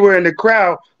 but we were in the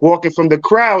crowd, walking from the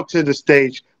crowd to the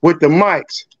stage with the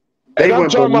mics. They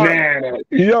went bananas.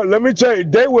 Let me tell you,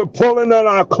 they were pulling on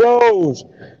our clothes.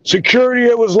 Security,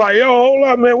 it was like, yo, hold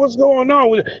up, man, what's going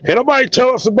on? Ain't nobody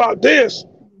tell us about this.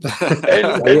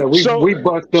 We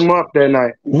bust them up that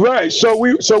night. Right. So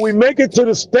we make it to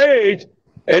the stage,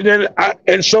 and then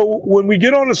so when we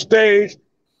get on the stage,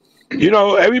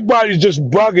 everybody's just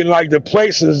bugging, like the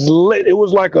place is lit. It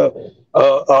was like a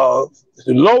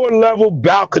lower level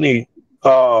balcony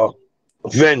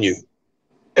venue.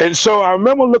 And so I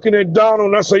remember looking at Donald,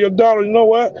 and I said, "Yo, Donald, you know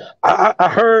what? I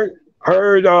heard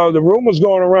the rumors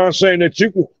going around saying that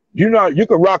you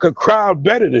could rock a crowd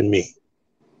better than me."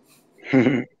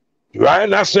 Right?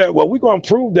 And I said, "Well, we're gonna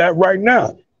prove that right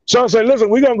now." So I said, "Listen,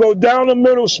 we're gonna go down the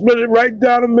middle, split it right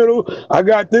down the middle. I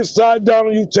got this side,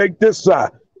 Donald, you take this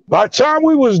side." By the time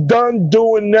we was done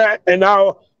doing that in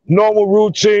our normal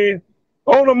routine,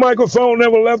 on the microphone,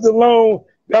 never left alone.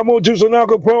 Got more juice than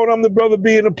Uncle Pro, and I'm the brother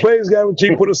B in the place.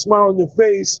 Guarantee put a smile on your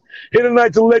face. Here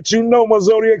tonight to let you know my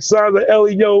zodiac signs are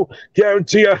Leo.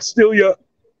 Guarantee I steal your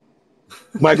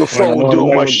microphone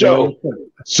doing my show.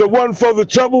 So one for the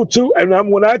trouble too. And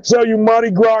when I tell you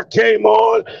Mardi Gras came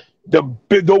on, the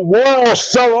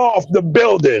walls fell off the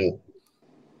building.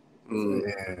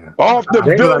 Off the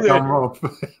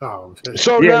building.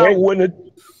 So yeah, now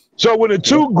when the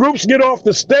two groups get off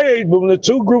the stage, but when the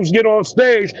two groups get on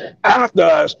stage after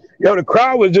us, the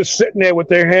crowd was just sitting there with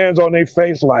their hands on their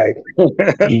face like,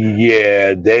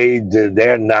 yeah,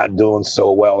 they're not doing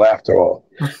so well after all.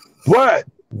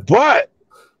 But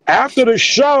after the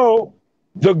show,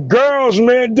 the girls,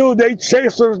 man, dude, they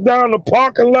chased us down the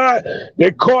parking lot.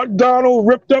 They caught Donald,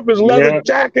 ripped up his leather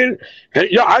jacket. And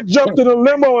I jumped in the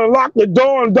limo and locked the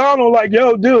door on Donald like,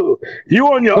 yo, dude, you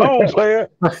on your own, player.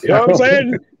 You know what I'm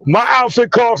saying? My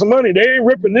outfit costs money. They ain't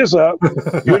ripping this up,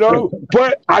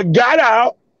 But I got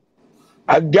out.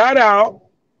 And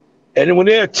then when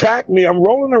they attacked me, I'm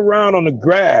rolling around on the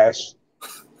grass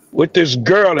with this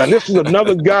girl, and this is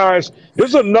another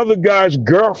guy's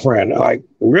girlfriend. Like,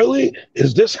 really?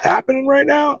 Is this happening right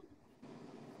now?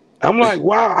 I'm like,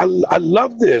 wow, I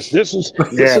love this. This is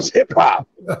hip hop.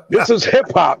 This is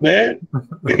hip hop, man.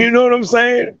 You know what I'm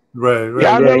saying? Right.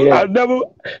 Yeah,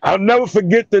 I'll never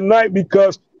forget the night,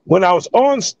 because when I was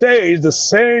on stage, the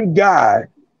same guy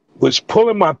was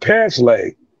pulling my pants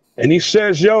leg, and he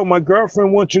says, "Yo, my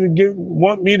girlfriend want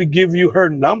me to give you her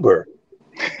number."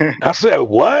 I said,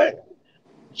 "What?"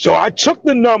 So I took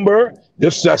the number.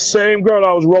 This is that same girl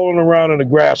I was rolling around in the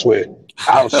grass with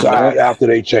outside after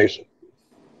they chased her.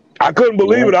 I couldn't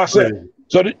believe it. I said,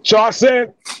 so I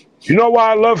said, you know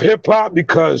why I love hip hop?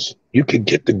 Because you can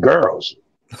get the girls.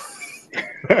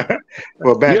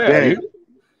 Well, back then.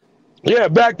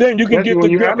 Back then you can get the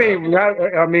girls.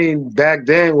 I mean, back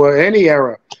then, well, any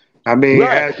era. I mean,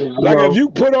 right. If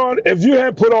you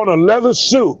had put on a leather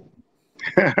suit,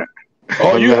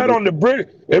 or you had on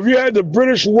if you had the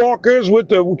British Walkers with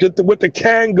the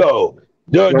Kango,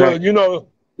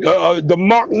 the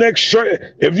mock neck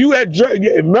shirt. If you had,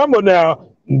 remember now,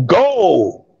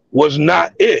 gold was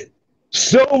not it.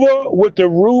 Silver with the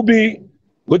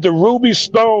ruby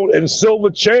stone and silver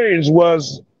chains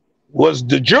was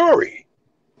the jewelry.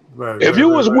 Right, if you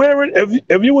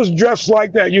was dressed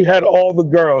like that, you had all the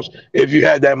girls. If you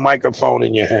had that microphone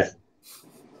in your hand.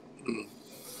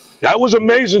 That was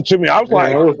amazing to me. I was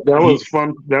like, that was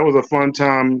fun. That was a fun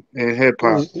time in hip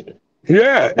hop.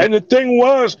 Yeah, and the thing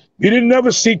was, you didn't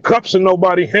never see cups in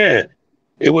nobody's hand.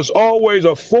 It was always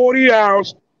a 40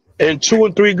 ounce and 2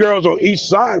 or 3 girls on each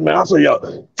side. Man, I said,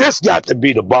 yo, this got to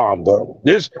be the bomb, bro.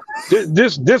 This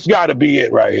got to be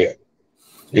it right here.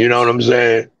 You know what I'm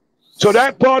saying? So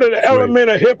that part of the element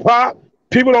of hip hop,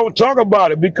 people don't talk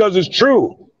about it because it's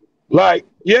true. Like,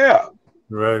 yeah.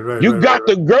 Right. You got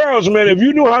the girls, man. If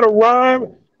you knew how to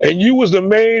rhyme and you was the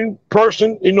main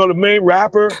person, the main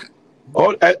rapper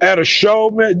at a show,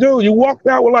 man, dude, you walked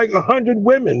out with like 100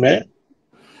 women, man.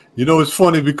 It's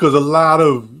funny because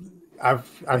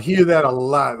I hear that a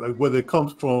lot, like whether it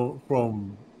comes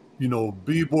from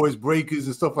B-boys, breakers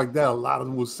and stuff like that. A lot of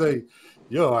them will say,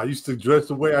 yo, I used to dress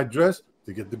the way I dress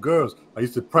to get the girls. I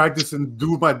used to practice and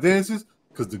do my dances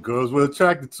because the girls were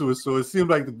attracted to it. So it seemed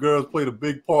like the girls played a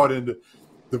big part in the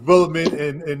development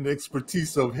and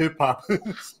expertise of hip hop.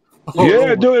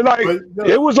 Yeah, dude,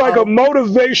 it was like a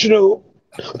motivational.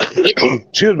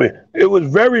 Excuse me. It was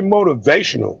very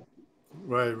motivational.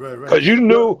 Right. Because you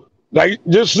knew, like,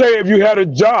 just say if you had a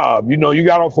job, you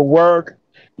got off of work,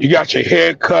 you got your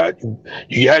hair cut,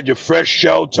 you had your fresh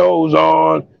shell toes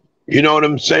on. You know what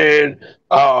I'm saying?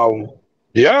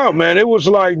 Yeah, man, it was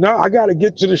like, no, I got to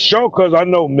get to the show because I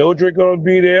know Mildred going to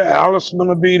be there, Alice going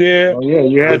to be there. Oh, yeah,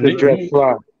 you had to dress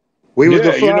fly. We was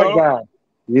the fly guys.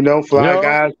 Fly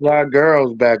guys, fly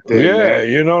girls back then. Yeah, man.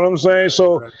 You know what I'm saying?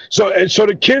 So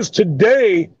the kids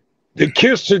today, they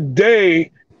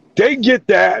get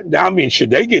that. I mean,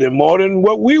 should they get it more than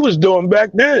what we was doing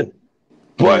back then?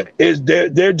 But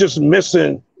they're just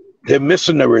missing. They're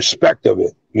missing the respect of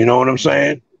it. You know what I'm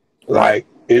saying? Like,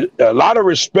 a lot of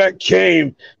respect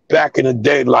came back in the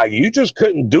day. Like, you just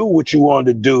couldn't do what you wanted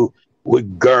to do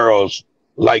with girls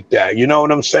like that. You know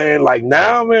what I'm saying? Like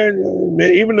now, man,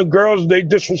 even the girls, they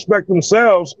disrespect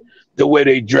themselves the way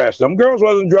they dress. Them girls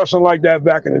wasn't dressing like that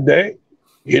back in the day.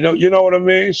 You know what I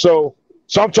mean? So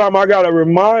sometimes I gotta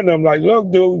remind them, like,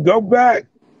 look, dude, go back.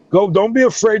 Don't be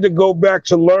afraid to go back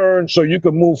to learn so you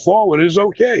can move forward. It's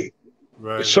okay.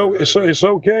 Right. It's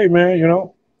okay, man, you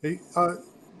know. Hey,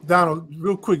 Donald,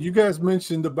 real quick, you guys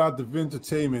mentioned about the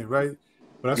Vintertainment, right?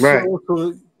 But I Right. saw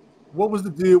also, what was the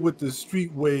deal with the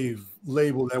Street Wave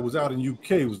label that was out in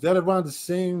UK? Was that around the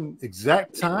same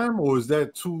exact time, or is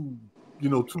that two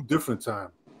different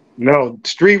times? No,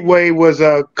 Streetway was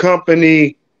a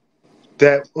company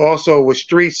that also was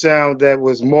Street Sound, that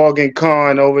was Morgan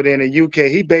Khan over there in the UK.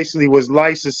 He basically was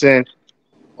licensing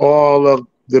all of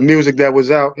the music that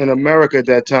was out in America at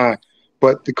that time.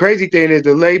 But the crazy thing is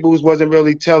the labels wasn't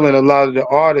really telling a lot of the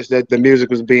artists that the music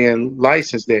was being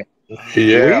licensed there.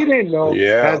 Yeah. We didn't know.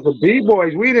 Yeah. As the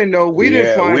B-boys, we didn't know. We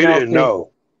didn't find out.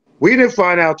 We didn't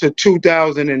find out till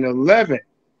 2011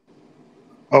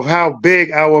 of how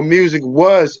big our music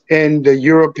was in the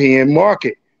European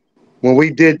market. When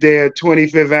we did their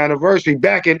 25th anniversary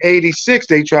back in '86,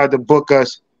 they tried to book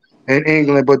us in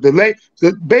England, but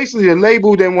basically the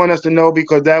label didn't want us to know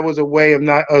because that was a way of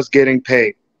not us getting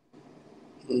paid.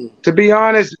 To be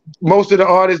honest, most of the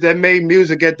artists that made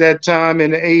music at that time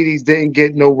in the '80s didn't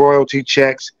get no royalty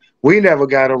checks. We never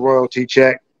got a royalty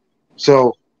check.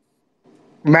 So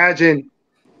imagine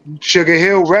Sugar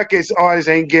Hill Records artists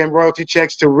ain't getting royalty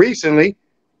checks till recently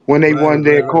when they won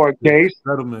their court case.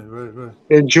 Settlement, right.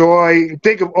 Enjoy.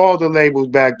 Think of all the labels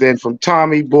back then, from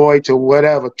Tommy Boy to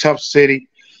whatever, Tough City,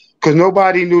 because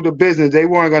nobody knew the business. They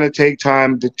weren't going to take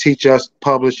time to teach us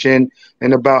publishing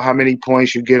and about how many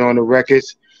points you get on the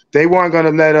records. They weren't going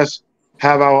to let us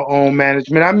have our own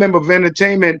management. I remember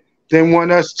Vintertainment didn't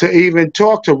want us to even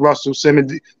talk to Russell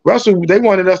Simmons. They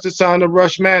wanted us to sign the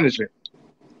Rush management.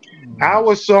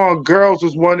 Our song Girls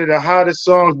was one of the hottest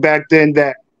songs back then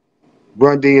that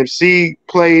Run DMC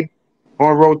played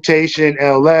on rotation,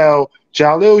 LL.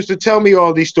 Jalil used to tell me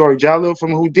all these stories. Jalil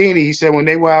from Houdini, he said when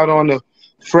they were out on the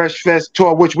Fresh Fest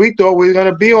tour, which we thought we were going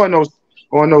to be on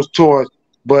those tours,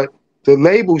 but the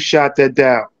label shot that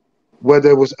down, whether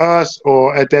it was us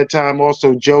or at that time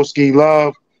also Joski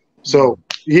Love. So,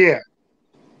 yeah,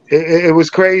 it was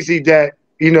crazy that,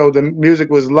 the music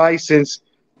was licensed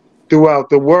throughout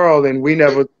the world and we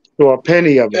never saw a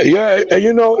penny of it. Yeah,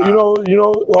 and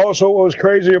also what was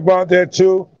crazy about that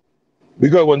too,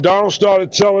 because when Donald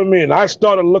started telling me and I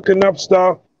started looking up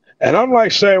stuff, and I'm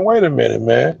like saying, wait a minute,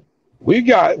 man, we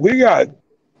got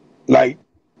like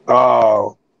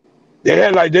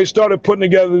they started putting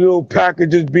together little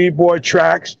packages, B-boy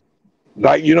tracks,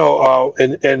 like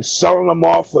and selling them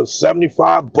off for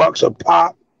 $75 a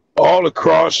pop all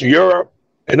across Europe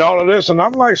and all of this. And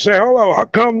I'm like saying, hold on,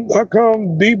 how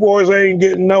come B-boys ain't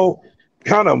getting no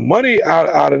kind of money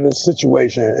out of this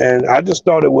situation? And I just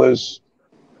thought it was,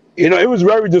 it was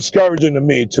very discouraging to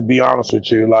me, to be honest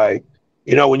with you. Like,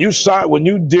 when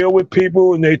you deal with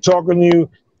people and they talking to you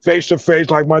face to face,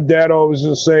 like my dad always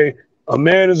used to say, a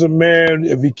man is a man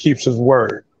if he keeps his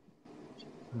word.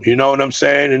 You know what I'm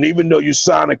saying? And even though you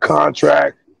sign a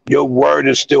contract, your word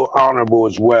is still honorable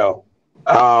as well.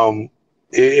 What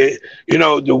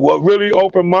really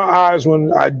opened my eyes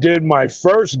when I did my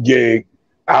first gig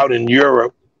out in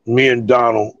Europe, me and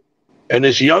Donald, and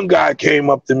this young guy came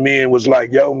up to me and was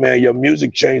like, yo, man, your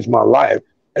music changed my life.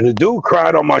 And the dude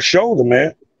cried on my shoulder,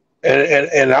 man.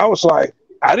 And I was like,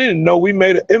 I didn't know we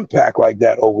made an impact like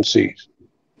that overseas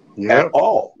at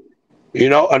all.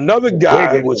 Another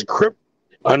guy was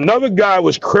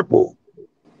crippled.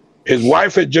 His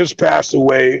wife had just passed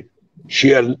away. She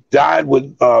had died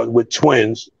with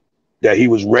twins that he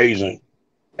was raising.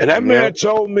 And that man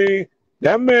told me,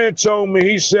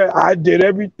 he said, I did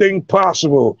everything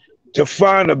possible to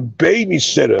find a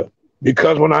babysitter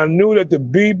because when I knew that the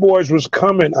B-boys was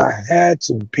coming, I had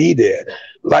to be there.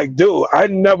 Like, dude, I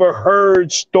never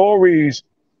heard stories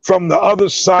from the other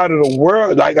side of the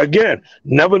world. Like, again,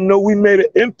 never knew we made an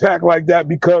impact like that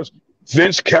because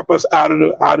Vince kept us out of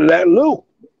that loop.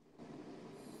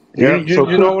 Yeah,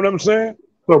 you know what I'm saying?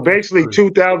 So basically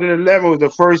 2011 was the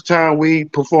first time we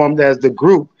performed as the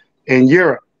group in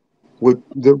Europe. With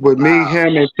me,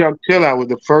 him, and Chuck Tiller was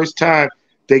the first time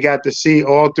they got to see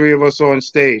all three of us on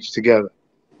stage together.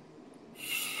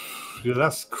 Yeah,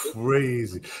 that's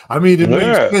crazy. I mean, it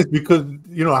makes sense because,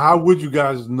 how would you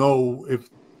guys know if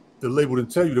the label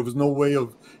didn't tell you? There was no way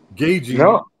of gauging,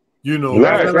 like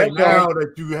now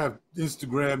that you have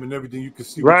Instagram and everything, you can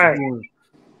see what you're doing.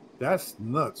 That's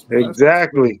nuts, man.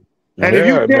 Exactly. And if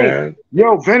you think,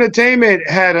 Vintertainment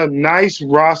had a nice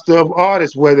roster of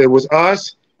artists, whether it was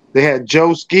us, They had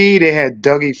Joe Ski, they had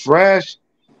Dougie Fresh,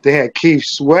 they had Keith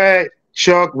Sweat,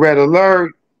 Chuck, Red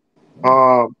Alert,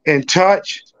 In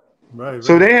Touch. Right.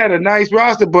 So they had a nice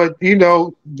roster, but you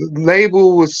know, the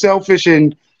label was selfish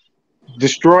and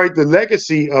destroyed the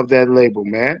legacy of that label,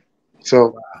 man.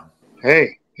 So,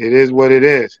 hey, it is what it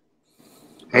is.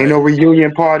 Ain't no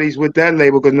reunion parties with that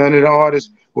label because none of the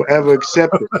artists will ever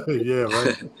accept it. Yeah,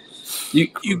 right.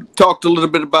 You talked a little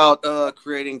bit about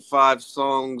creating 5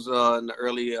 songs in the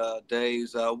early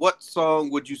days. What song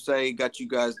would you say got you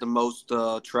guys the most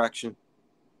traction?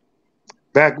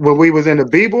 Back when we was in the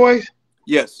B-Boys?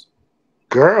 Yes.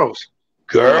 Girls.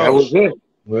 Girls. That was it.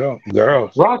 Well,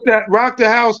 girls. Rock the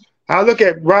House. I look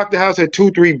at Rock the House at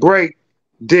 2-3 Break.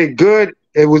 Did good.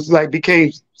 It was like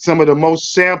became some of the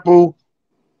most sampled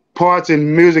parts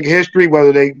in music history,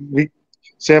 whether they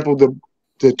sampled the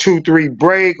 2-3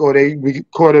 Break or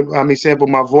they sampled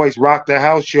my voice. Rock the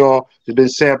House, y'all, has been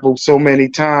sampled so many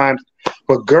times.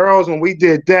 But Girls, when we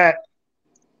did that,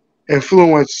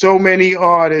 influenced so many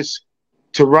artists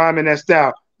to rhyme in that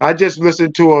style. I just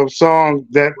listened to a song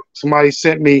that somebody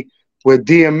sent me where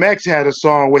DMX had a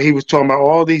song where he was talking about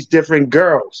all these different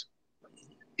girls.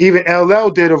 Even LL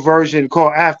did a version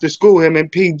called After School, him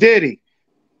and P. Diddy.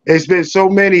 It's been so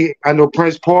many. I know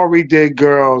Prince Paul did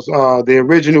Girls. The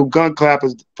original Gun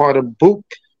Clappers, part of Boot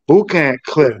Camp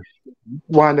clip,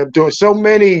 wound up doing. So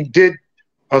many did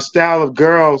a style of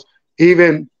girls.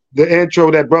 Even the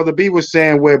intro that Brother B was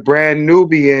saying where Brand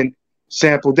Nubian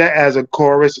sampled that as a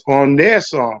chorus on their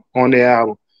song, on their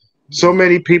album. So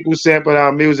many people sampled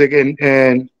our music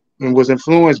and was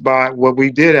influenced by what we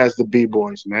did as the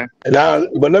B-Boys, man. Now,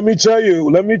 but let me tell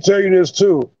you this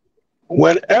too.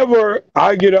 Whenever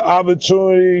I get an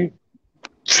opportunity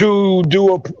to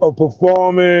do a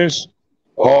performance,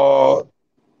 and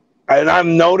I've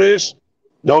noticed,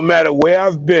 no matter where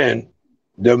I've been,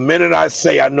 the minute I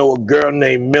say I know a girl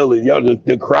named Millie,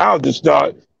 the crowd just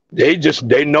start. They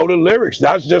know the lyrics.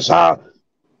 That's just how.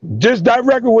 That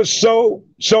record was so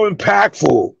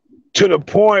impactful to the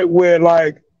point where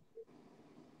like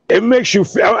it makes you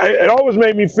feel. It always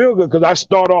made me feel good because I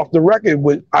start off the record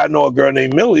with "I Know a Girl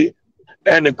Named Millie,"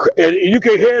 and you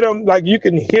can hear them like you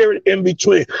can hear it in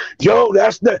between.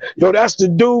 That's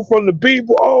the dude from the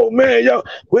people. Oh man,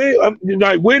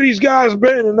 where these guys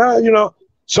been? And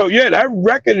so yeah, that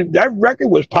record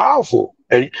was powerful.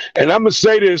 And I'm gonna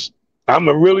say this. I'm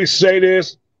gonna really say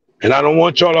this, and I don't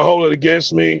want y'all to hold it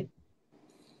against me,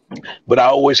 but I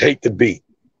always hate the beat.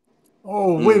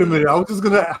 Oh, wait a minute. I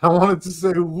wanted to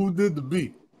say who did the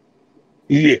beat.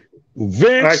 Yeah.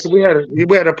 Vince. Actually,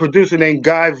 we had a producer named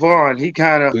Guy Vaughn. He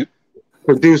kind of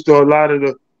produced a lot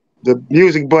of the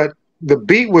music, but the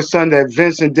beat was something that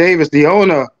Vincent Davis, the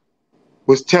owner,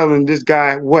 was telling this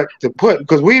guy what to put,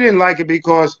 because we didn't like it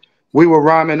because we were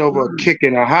rhyming over a kick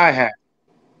and a hi-hat.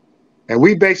 And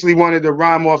we basically wanted to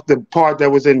rhyme off the part that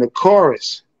was in the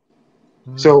chorus.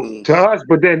 So to us,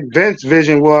 but then Vince's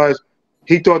vision was,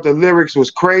 he thought the lyrics was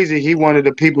crazy. He wanted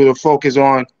the people to focus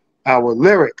on our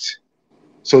lyrics.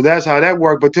 So that's how that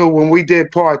worked. But till when we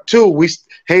did part 2, we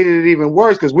hated it even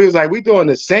worse because we was like, we doing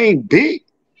the same beat.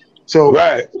 So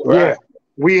right. Yeah,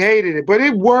 we hated it, but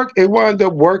it worked. It wound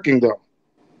up working though.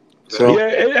 So yeah,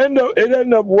 it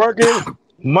ended up working.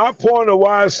 My point of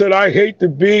why I said I hate the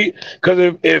beat,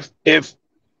 because if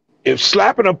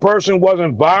slapping a person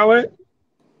wasn't violent,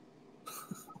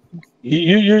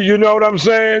 you know what I'm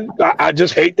saying? I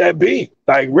just hate that beat.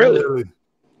 Like really.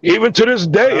 Even to this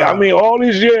day, I mean, all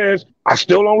these years, I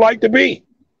still don't like the beat.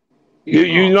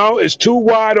 You know, it's too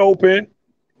wide open.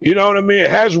 You know what I mean? It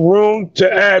has room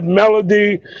to add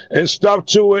melody and stuff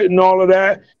to it and all of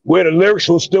that, where the lyrics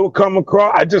will still come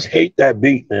across. I just hate that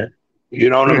beat, man. You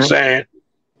know what I'm saying?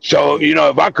 So,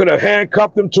 if I could have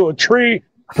handcuffed them to a tree,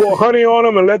 pour honey on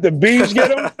them and let the bees get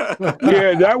them,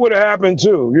 yeah, that would have happened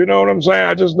too. You know what I'm saying?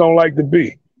 I just don't like the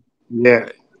beat. Yeah.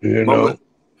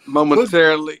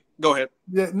 Momentarily. Go ahead.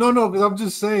 Yeah, no, because I'm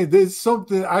just saying there's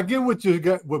something. I get what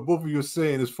both of you are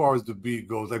saying as far as the beat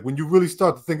goes. Like when you really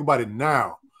start to think about it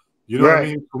now, you know what I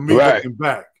mean? For me, looking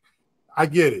back, I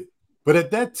get it. But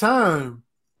at that time,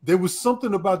 there was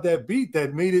something about that beat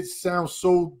that made it sound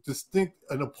so distinct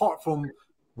and apart from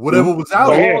whatever was out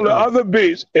there. All the other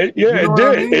beats. It did.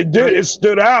 I mean? It did. It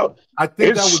stood out. I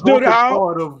think that was also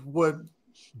part of what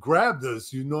grabbed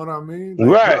us. You know what I mean? Like,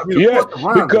 right.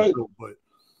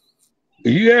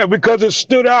 Because it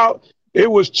stood out. It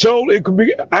was told it could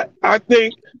be. I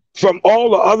think from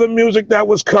all the other music that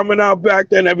was coming out back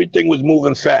then, everything was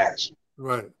moving fast.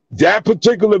 Right. That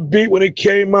particular beat, when it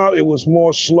came out, it was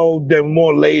more slow, then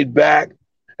more laid back,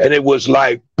 and it was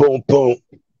like boom, boom,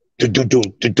 do do do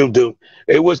do do do.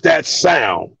 It was that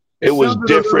sound. It was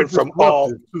different from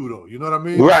all. Too, though. You know what I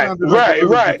mean? Right.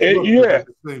 Yeah. At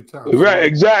the same time.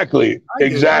 Right. So, exactly.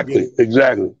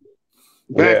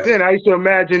 Back then, I used to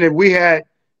imagine if we had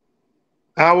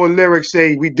our lyrics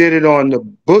say we did it on the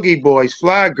Boogie Boys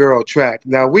Fly Girl track.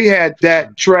 Now we had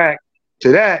that track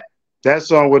to that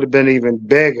song would have been even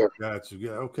bigger. Gotcha.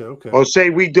 Yeah. Okay. Or say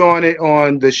we doing it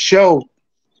on the show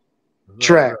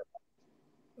track.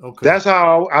 Okay. That's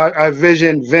how I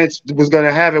envisioned Vince was going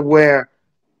to have it, where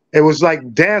it was like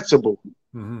danceable,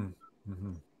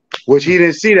 which he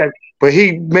didn't see that, but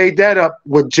he made that up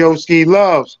with Joeski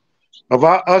Loves. Of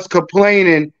us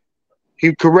complaining,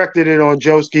 he corrected it on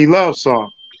Joeski Love's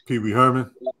song. Pee Wee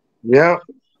Herman. Yeah.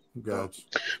 Gotcha.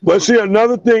 But see,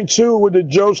 another thing too with the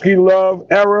Joeski Love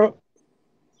era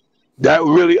that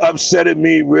really upsetted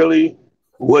me really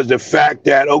was the fact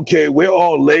that, okay, we're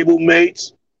all label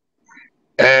mates,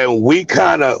 and we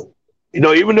kind of,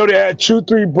 even though they had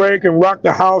 2-3 Break and Rock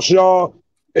the House, y'all,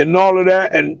 and all of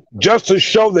that, and just to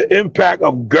show the impact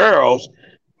of girls,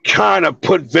 kind of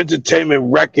put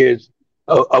Vintertainment Records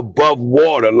above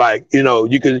water. Like,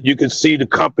 you can see the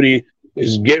company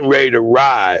is getting ready to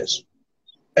rise.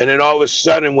 And then all of a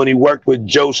sudden, when he worked with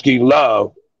Joeski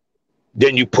Love,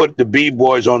 then you put the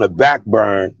B-Boys on the back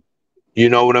burn. You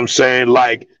know what I'm saying?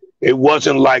 Like, it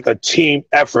wasn't like a team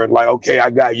effort. Like, okay, I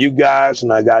got you guys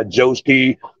and I got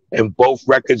Joeski, and both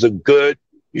records are good.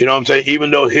 You know what I'm saying?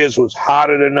 Even though his was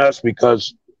hotter than us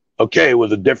because, okay, it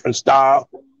was a different style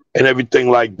and everything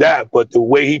like that. But the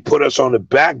way he put us on the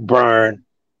back burn,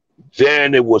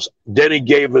 then he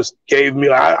gave me,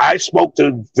 I spoke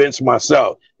to Vince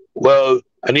myself. Well,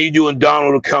 I need you and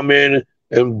Donald to come in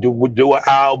and do an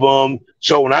album.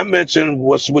 So when I mentioned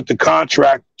what's with the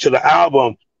contract to the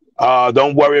album,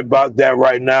 don't worry about that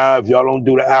right now. If y'all don't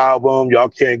do the album, y'all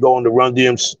can't go on the Run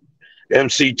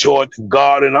DMC tour at the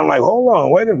Garden. I'm like, hold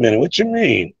on, wait a minute. What you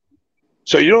mean?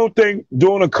 So you don't think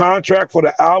doing a contract for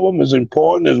the album is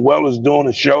important as well as doing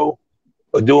a show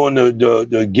or doing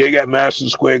the gig at Madison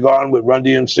Square Garden with Run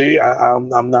DMC?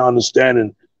 I'm not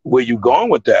understanding where you're going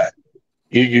with that.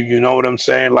 You know what I'm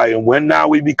saying? Like, when now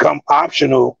we become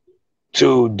optional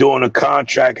to doing a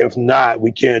contract? If not,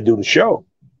 we can't do the show.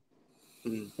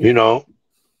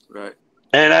 Right.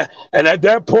 And at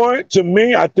that point, to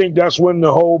me, I think that's when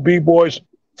the whole B-Boys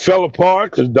fell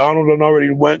apart, because Donald had already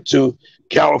went to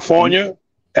California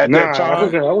at that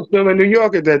time. I was still in New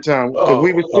York at that time.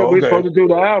 We were supposed to do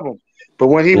the album. But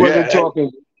when he wasn't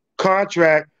talking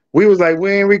contract, we was like,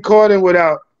 we ain't recording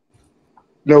without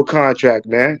no contract,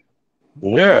 man.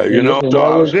 Yeah, that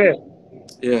was it.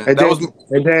 Yeah.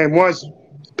 And then once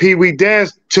Pee Wee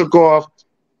Dance took off,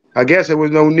 I guess there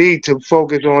was no need to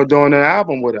focus on doing an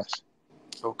album with us.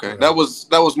 Okay, that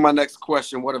was my next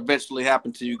question. What eventually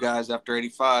happened to you guys after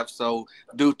 '85? So,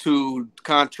 due to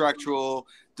contractual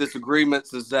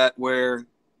disagreements, is that where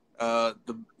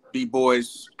the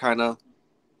B-Boys kind of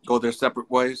go their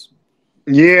separate ways?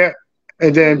 Yeah,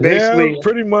 and then basically,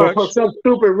 pretty much for some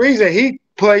stupid reason, he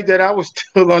played that I was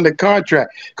still under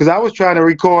contract because I was trying to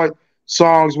record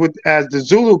songs as the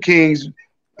Zulu Kings.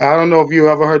 I don't know if you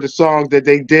ever heard the songs that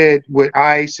they did with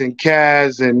Ice and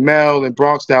Kaz and Mel and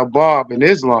Bronx Style Bob and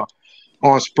Islam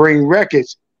on Spring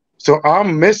Records. So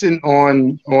I'm missing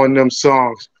on them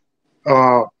songs.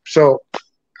 So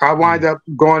I wind up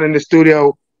going in the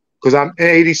studio because I'm in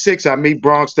 '86. I meet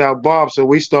Bronx Style Bob, so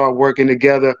we start working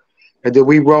together, and then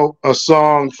we wrote a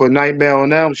song for Nightmare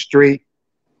on Elm Street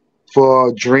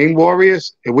for Dream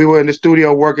Warriors, and we were in the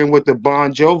studio working with the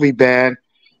Bon Jovi band,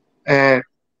 and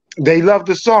they loved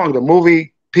the song. The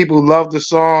movie people loved the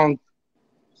song,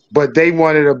 but they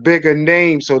wanted a bigger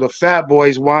name, so the Fat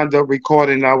Boys wound up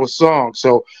recording our song.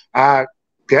 So I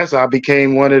guess I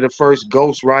became one of the first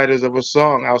ghost writers of a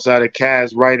song outside of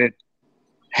Kaz writing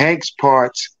Hank's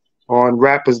parts on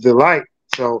Rapper's Delight.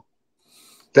 So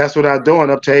that's what I'm doing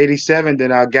up to '87.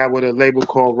 Then I got with a label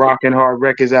called Rockin' Hard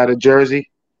Records out of Jersey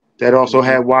that also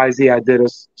had YZ. I did a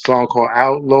song called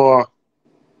Outlaw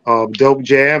Dope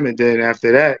Jam, and then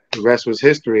after that, the rest was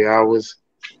history. I was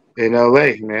in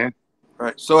LA, man.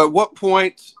 Right. So at what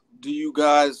point do you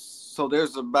guys, so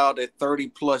there's about a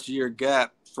 30+ year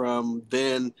gap from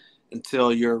then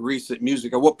until your recent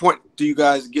music. At what point do you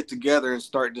guys get together and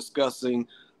start discussing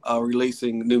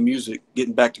releasing new music,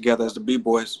 getting back together as the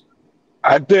B-Boys?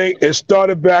 I think it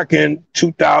started back in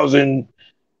 2000.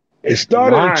 It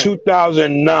started in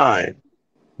 2009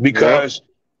 because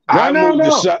I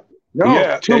moved to... No,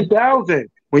 yeah, 2000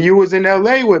 when you was in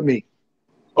LA with me.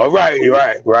 Oh, right.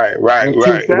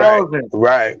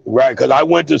 Because I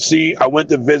went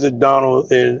to visit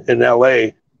Donald in LA,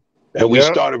 and we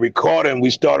started recording. We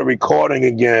started recording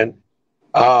again,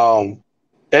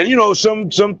 and you know, some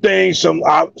things, certain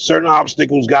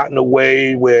obstacles got in the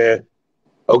way where,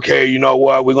 okay, you know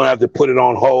what, we're gonna have to put it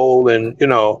on hold, and you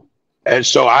know, and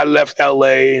so I left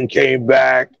LA and came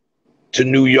back to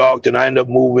New York, then I ended up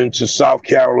moving to South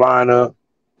Carolina,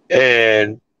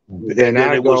 and then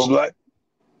it was like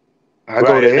I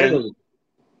go to Italy.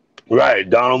 Right,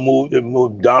 Donald moved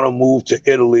to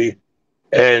Italy,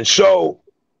 and so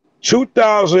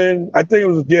 2000, I think it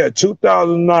was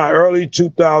 2009, early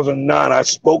 2009. I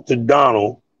spoke to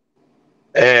Donald,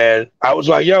 and I was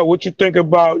like, "Yo, what you think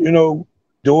about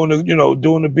doing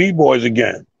the B-Boys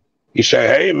again?" He said,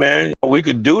 "Hey, man, we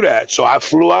could do that." So I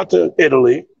flew out to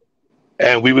Italy,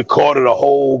 and we recorded a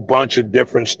whole bunch of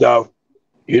different stuff.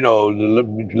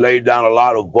 Laid down a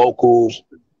lot of vocals,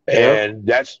 and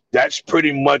that's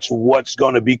pretty much what's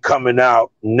going to be coming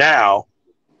out now.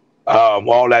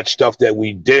 All that stuff that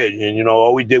we did, and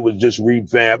all we did was just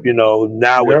revamp.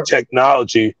 Now with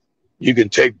technology, you can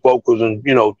take vocals and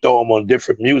throw them on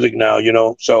different music now.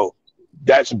 So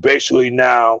that's basically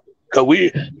now, because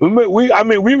we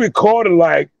recorded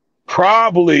like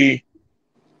probably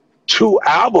 2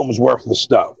 albums worth of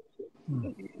stuff.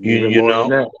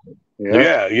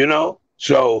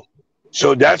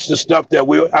 So that's the stuff that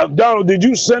we. Donald, did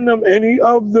you send them any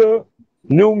of the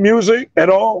new music at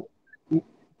all?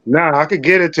 Nah, I could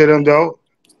get it to them though.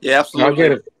 Yeah, absolutely. I'll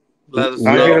get it. Let us know.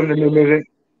 I'll get them the new music.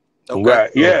 Okay. Right.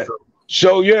 Yeah.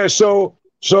 So it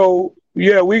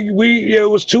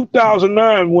was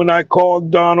 2009 when I called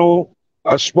Donald.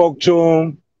 I spoke to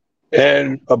him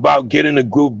and about getting the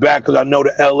group back, because I know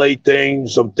the LA thing,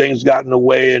 some things got in the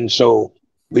way, and so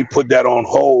we put that on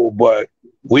hold. But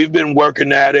we've been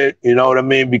working at it, you know what I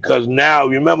mean? Because now,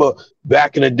 remember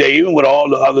back in the day, even with all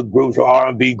the other groups, or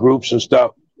R&B groups and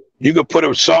stuff, you could put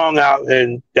a song out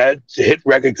and that hit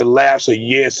record could last a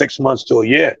year, 6 months to a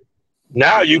year.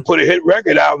 Now you put a hit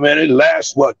record out, man, it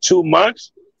lasts 2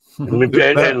 months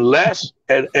and less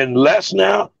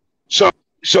now. So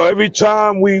every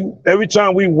time we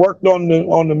worked on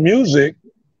the music,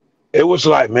 it was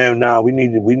like, man, we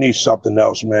need something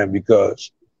else, man,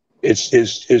 because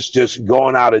it's just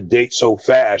going out of date so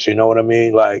fast, you know what I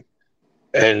mean? Like,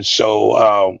 and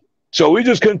so we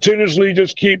just continuously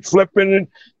just keep flipping and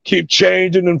keep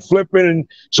changing and flipping, and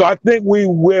so I think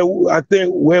where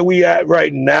we at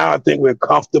right now, I think we're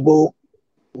comfortable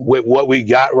with what we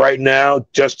got right now,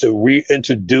 just to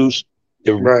reintroduce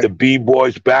the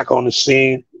B-Boys back on the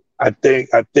scene. I think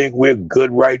we're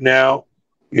good right now,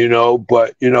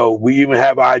 but we even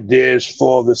have ideas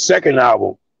for the second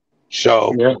album.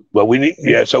 So, but we need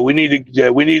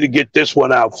to get this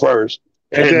one out first,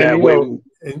 and that way.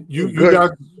 And you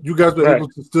guys were able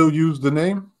to still use the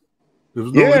name? There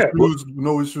was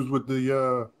no issues with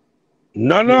the.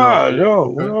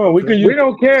 No. We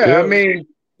don't care. Yeah. I mean,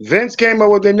 Vince came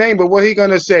up with the name, but what he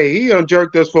gonna say? He done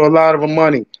jerked us for a lot of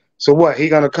money. So what? He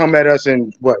gonna come at us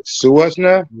and sue us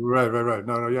now? Right.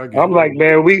 No, yeah. I'm like,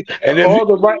 man,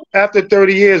 after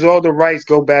 30 years, all the rights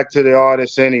go back to the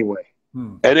artists anyway.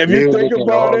 And if you think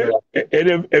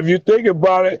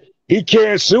about it, he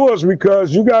can't sue us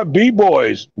because you got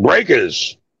B-Boys,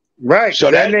 breakers. Right. So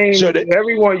that name,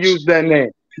 everyone used that name.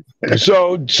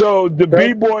 So the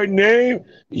B-Boy name,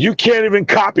 you can't even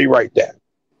copyright that.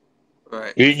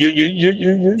 Right.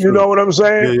 You know what I'm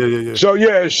saying?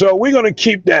 Yeah. So we're gonna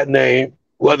keep that name,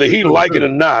 whether he like it or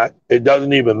not. It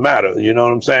doesn't even matter. You know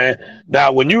what I'm saying?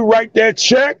 Now, when you write that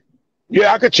check,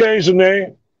 I could change the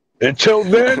name. Until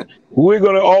then, we're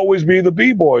gonna always be the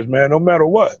B-Boys, man, no matter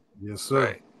what. Yes, sir.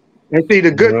 Right. And see,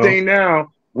 the good thing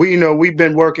now, we've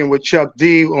been working with Chuck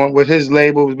D with his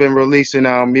label. We've been releasing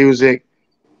our music,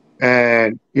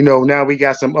 and now we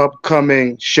got some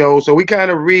upcoming shows. So we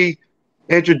kind of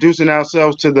reintroducing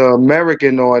ourselves to the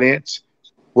American audience,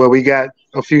 where we got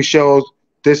a few shows.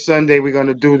 This Sunday we're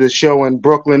gonna do the show in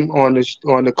Brooklyn on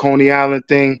the Coney Island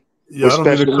thing. Yeah, I don't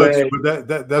mean to cut you,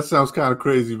 but that sounds kind of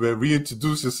crazy, man.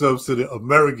 Reintroduce yourselves to the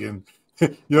American.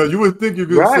 You would think you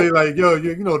could say like,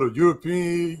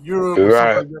 the Europe,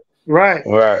 right?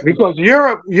 Right. Because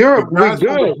Europe, we good.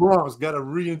 The Bronx got to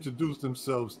reintroduce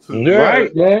themselves to.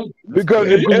 Right, man. Because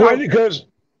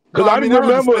I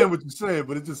understand what you're saying,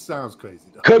 but it just sounds crazy.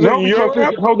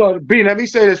 Hold on, B. Let me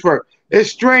say this first. It's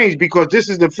strange because this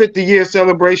is the 50-year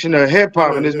celebration of hip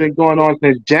hop, and it's been going on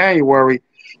since January,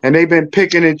 and they've been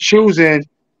picking and choosing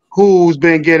who's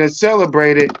been getting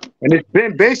celebrated, and it's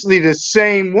been basically the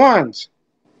same ones.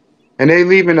 And they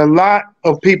leaving a lot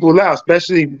of people out,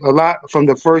 especially a lot from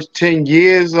the first 10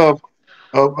 years of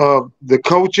the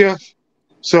culture.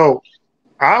 So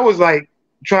I was like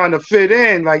trying to fit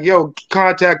in, like,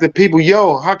 contact the people.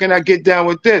 How can I get down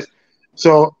with this?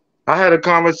 So I had a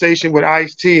conversation with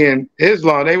Ice-T and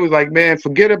Islam. They was like, man,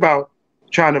 forget about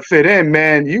trying to fit in,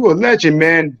 man. You a legend,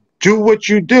 man. Do what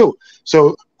you do.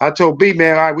 So I told B,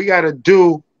 man, all right, we got to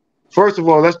do, first of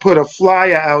all, let's put a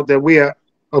flyer out that we are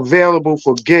available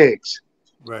for gigs.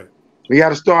 Right. We got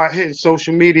to start hitting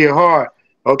social media hard.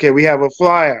 Okay, we have a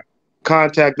flyer.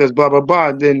 Contact us, blah, blah, blah.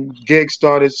 And then gigs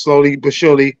started slowly but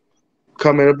surely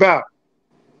coming about.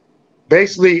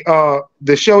 Basically,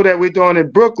 the show that we're doing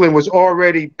in Brooklyn was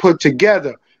already put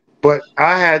together, but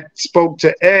I had spoke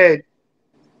to Ed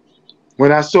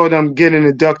when I saw them getting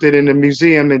inducted in the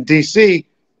museum in DC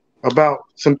about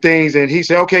some things, and he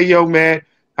said, okay, yo, man,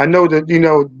 I know that, you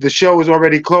know, the show is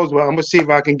already closed, but I'm gonna see if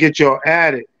I can get y'all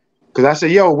added. Because I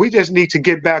said, yo, we just need to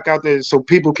get back out there so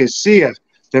people can see us.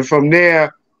 Then from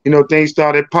there, you know, things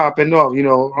started popping off. You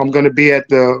know, I'm gonna be at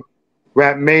the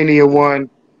Rap Mania one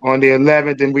on the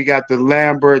 11th, and we got the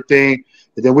Lambert thing,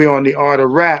 and then we're on the Art of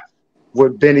Rap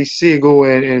with Benny Siegel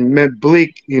and Mint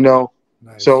Bleak, you know.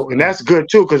 Nice. So, and that's good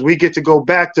too, because we get to go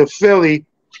back to Philly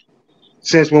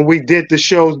since when we did the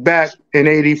shows back in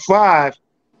 '85,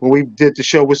 when we did the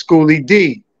show with Schoolie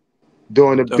D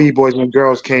during the B-Boys and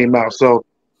Girls came out. So,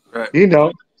 you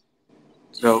know.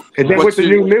 So, and then with the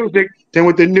new music,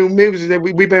 that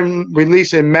we've been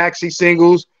releasing maxi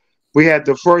singles. We had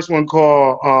the first one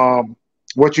called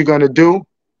What You Gonna Do?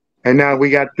 And now we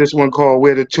got this one called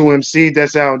We're the 2MC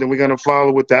that's out. And then we're gonna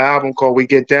follow with the album called We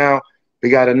Get Down. We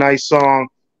got a nice song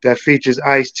that features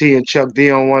Ice-T and Chuck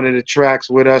D on one of the tracks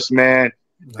with us, man.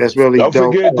 That's really dope.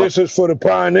 Don't forget, This Is for the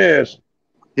Pioneers.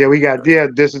 Yeah, we got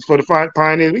This Is for the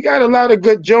Pioneers. We got a lot of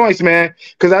good joints, man.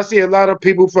 Because I see a lot of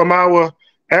people from our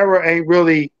era ain't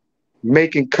really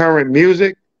making current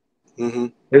music. Mm-hmm.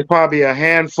 There's probably a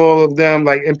handful of them,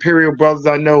 like Imperial Brothers,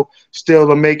 I know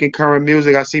still are making current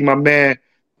music. I see my man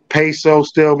Peso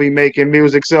still be making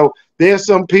music. So there's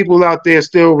some people out there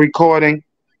still recording.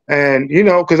 And, you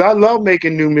know, because I love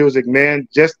making new music, man,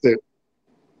 just to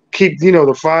keep, you know,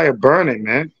 the fire burning,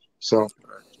 man. So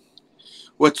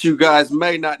what you guys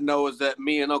may not know is that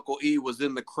me and Uncle E was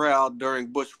in the crowd during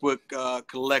Bushwick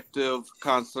Collective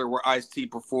concert where Ice-T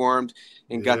performed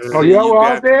and got to see you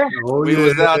out there? We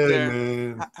was out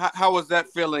there. How was that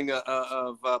feeling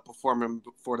of performing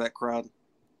for that crowd?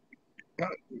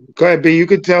 Go ahead, B. You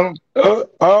could tell them.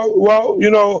 Well, you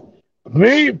know,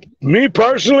 me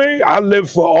personally, I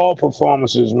live for all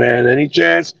performances, man. Any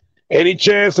chance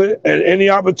and any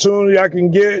opportunity I can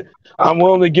get, I'm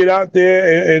willing to get out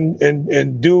there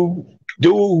and do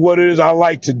what it is I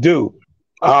like to do.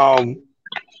 I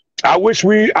wish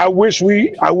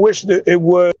that it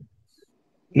was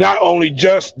not only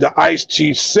just the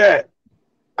Ice-T set.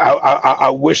 I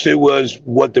wish it was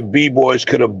what the B-Boys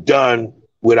could have done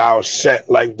with our set,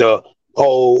 like the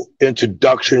whole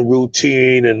introduction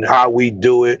routine and how we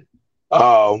do it.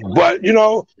 But, you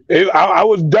know, I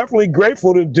was definitely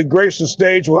grateful to grace the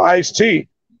stage with Ice-T.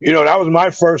 You know, that was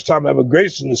my first time ever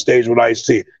gracing the stage with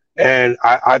Ice-T. And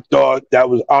I thought that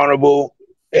was honorable.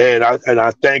 And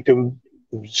I thank him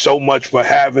so much for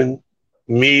having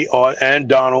me and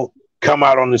Donald come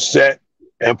out on the set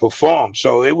and perform.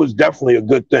 So it was definitely a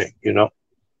good thing, you know?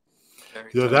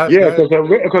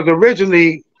 Because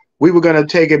originally we were going to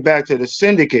take it back to the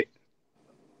Syndicate,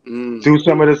 do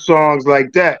some of the songs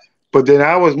like that. But then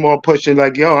I was more pushing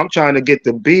like, yo, I'm trying to get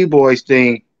the B-Boys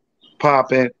thing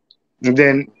popping. And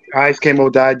then Ice came up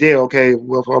with the idea, okay,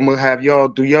 well, I'm going to have y'all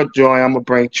do your joint. I'm going to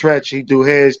bring Tretch. He do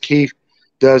his. Keith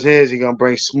does his. He going to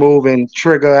bring Smooth and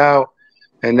Trigger out.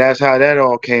 And that's how that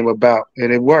all came about.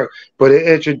 And it worked. But it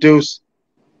introduced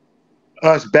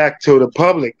us back to the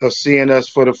public of seeing us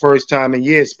for the first time in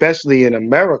years, especially in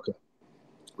America.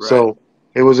 Right. So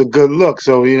it was a good look.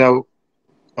 So, you know,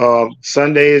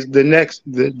 Sunday is the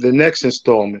next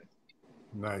installment.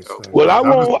 Nice. Well,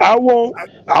 I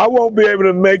won't be able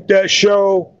to make that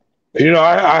show. You know,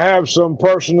 I have some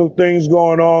personal things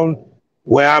going on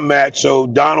where I'm at, so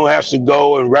Donald has to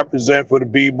go and represent for the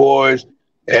B-Boys,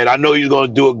 and I know he's going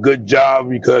to do a good job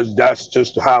because that's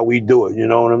just how we do it. You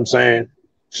know what I'm saying?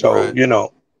 So, you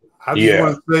know, I just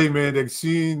want to say, man, that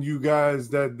seeing you guys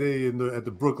that day at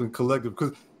the Brooklyn Collective,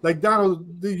 because like Donald,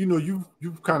 you know,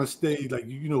 you've kind of stayed, like,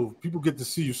 you know, people get to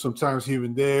see you sometimes here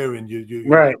and there, and you're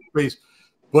right. Face.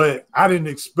 But I didn't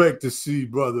expect to see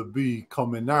Brother B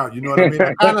coming out. You know what I mean?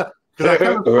 I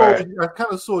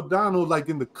kind of saw Donald like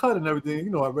in the cut and everything.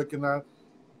 You know, I recognize,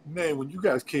 man, when you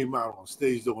guys came out on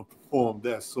stage though and performed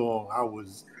that song, I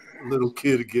was a little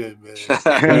kid again, man.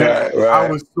 Right. I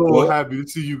was so happy to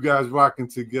see you guys rocking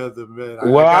together, man.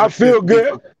 I feel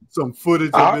good. Some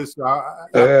footage of this. I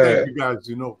thank you guys,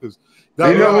 you know, because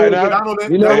you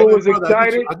know who was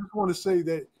excited? I just want to say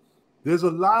that there's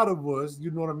a lot of us,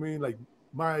 you know what I mean, like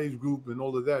my age group and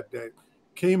all of that, that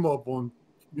came up on,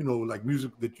 you know, like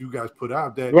music that you guys put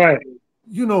out that, right.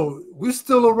 You know, we're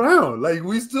still around. Like,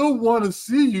 we still want to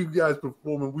see you guys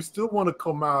performing. We still want to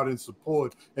come out and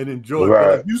support and enjoy. Right.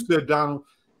 But like you said, Donald,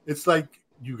 it's like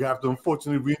you have to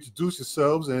unfortunately reintroduce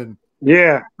yourselves and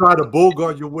try to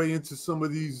bogart your way into some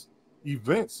of these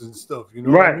events and stuff. You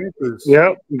know what I mean?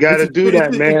 Yep, you got to do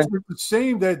that, man. It's a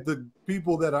shame that the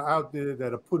people that are out there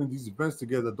that are putting these events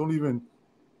together don't even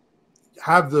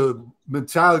have the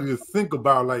mentality to think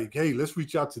about, like, hey, let's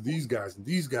reach out to these guys and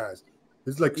these guys.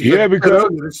 It's like, because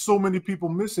there's so many people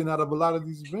missing out of a lot of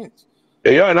these events.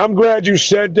 Yeah, and I'm glad you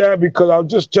said that, because I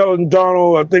was just telling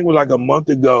Donald, I think it was like a month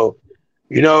ago,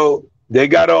 you know, they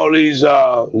got all these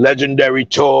legendary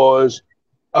tours,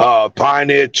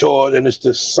 pioneer tours, and it's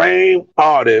the same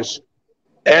artists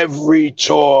every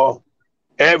tour,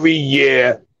 every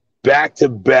year, back to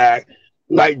back.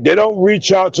 Like, they don't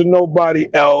reach out to nobody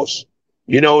else.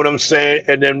 You know what I'm saying?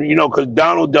 And then, you know, because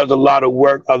Donald does a lot of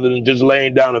work other than just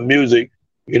laying down the music.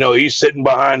 You know, he's sitting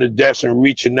behind the desk and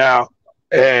reaching out.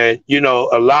 And, you know,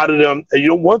 a lot of them, you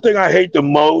know, one thing I hate the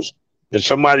most is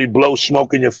somebody blow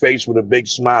smoke in your face with a big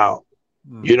smile.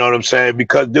 You know what I'm saying?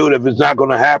 Because, dude, if it's not going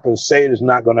to happen, say it's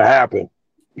not going to happen.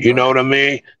 You know what I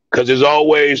mean? Because there's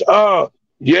always,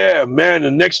 yeah, man, the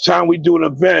next time we do an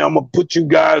event, I'm going to put you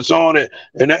guys on it.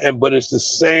 But it's the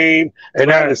same.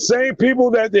 And the same people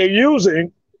that they're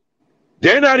using,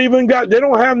 they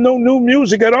don't have no new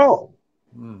music at all.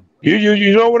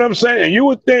 You know what I'm saying? And you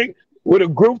would think with a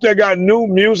group that got new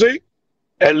music,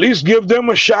 at least give them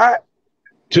a shot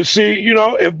to see, you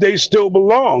know, if they still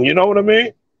belong. You know what I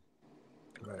mean?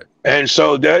 And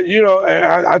so that, you know, and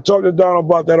I talk to Donald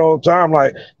about that all the time.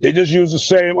 Like, they just use the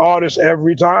same artist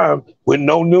every time with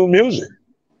no new music.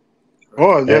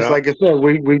 Oh, that's like I said,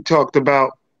 we talked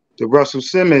about the Russell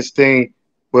Simmons thing,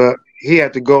 where he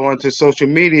had to go onto social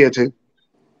media to,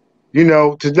 you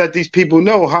know, to let these people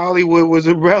know Hollywood was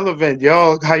irrelevant.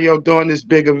 How y'all doing this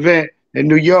big event in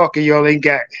New York and y'all ain't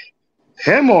got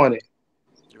him on it,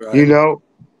 you know?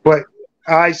 But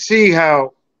I see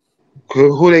how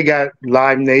who they got.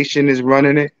 Live Nation is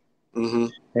running it,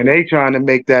 and they trying to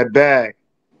make that bag.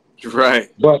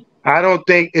 But I don't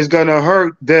think it's gonna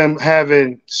hurt them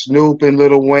having Snoop and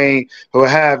Lil Wayne, or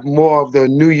have more of the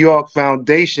New York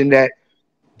foundation that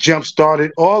jump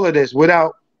started all of this.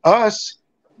 Without us,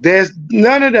 there's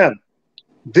none of them.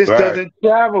 This doesn't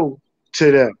travel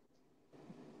to them.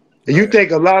 And you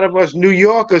think a lot of us New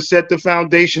Yorkers set the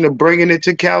foundation of bringing it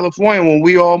to California when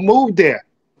we all moved there.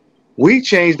 We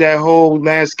changed that whole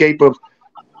landscape of,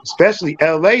 especially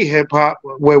LA hip hop,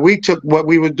 where we took what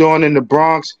we were doing in the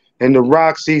Bronx and the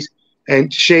Roxy's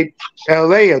and shaped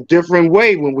LA a different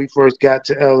way when we first got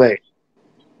to LA.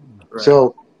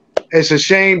 So it's a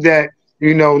shame that,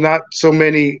 you know, not so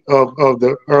many of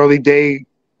the early day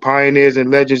pioneers and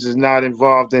legends is not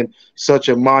involved in such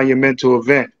a monumental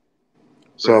event.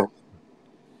 So,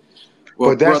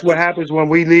 but that's what happens when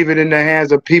we leave it in the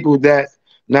hands of people that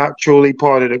not truly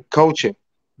part of the culture.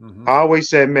 I always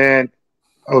said, man,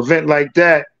 an event like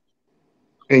that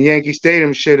in Yankee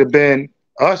Stadium should have been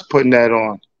us putting that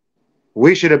on.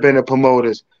 We should have been the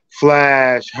promoters,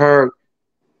 Flash, Herc,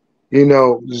 you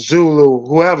know, Zulu,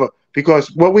 whoever. Because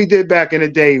what we did back in the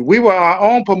day, we were our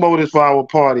own promoters for our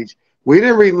parties. We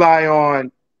didn't rely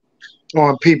on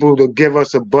people to give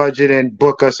us a budget and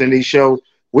book us in these shows.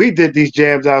 We did these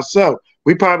jams ourselves.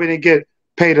 We probably didn't get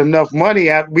paid enough money.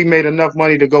 We made enough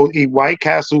money to go eat White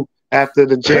Castle after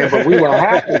the jam, but we were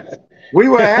happy. We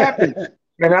were happy.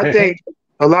 And I think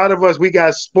a lot of us, we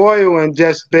got spoiled and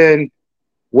just been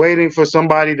waiting for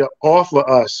somebody to offer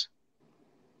us,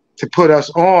 to put us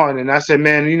on. And I said,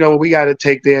 man, you know, we got to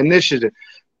take the initiative.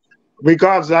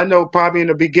 Regardless, I know probably in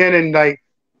the beginning, like,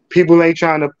 people ain't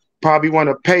trying to probably want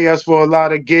to pay us for a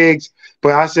lot of gigs,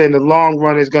 but I said in the long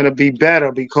run it's going to be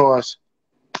better, because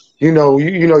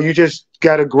you just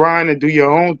got to grind and do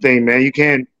your own thing, man. You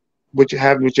can't with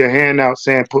your hand out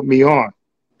saying put me on.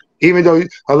 Even though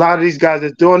a lot of these guys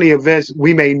that's doing the events,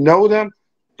 we may know them,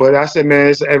 but I said, man,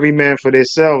 it's every man for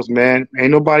themselves, man.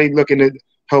 Ain't nobody looking to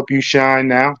help you shine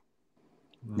now.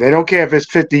 They don't care if it's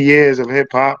 50 years of hip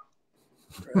hop.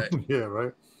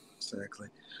 Exactly.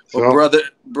 Well,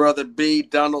 brother B,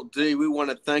 Donald D, we want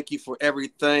to thank you for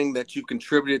everything that you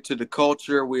contributed to the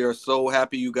culture. We are so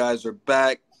happy you guys are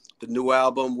back. The new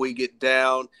album, We Get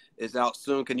Down, is out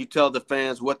soon. Can you tell the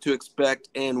fans what to expect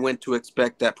and when to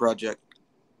expect that project?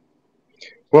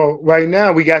 Well, right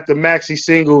now we got the maxi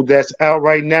single that's out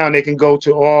right now, and they can go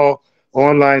to all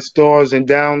online stores and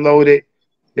download it.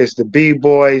 It's the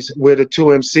B-Boys. We're the two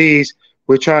MCs.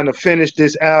 We're trying to finish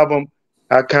this album.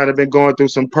 I kind of been going through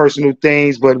some personal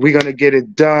things, but we're gonna get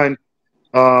it done.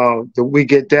 The We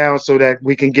Get Down, so that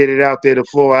we can get it out there, the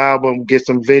full album, get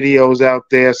some videos out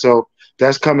there. So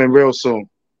that's coming real soon.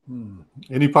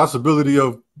 Any possibility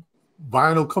of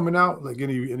vinyl coming out? Like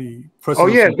any? Oh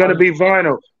yeah, it's gonna be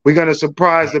vinyl. We're gonna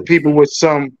surprise the people with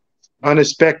some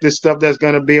unexpected stuff that's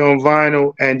gonna be on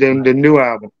vinyl, and then the new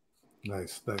album.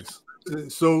 Nice.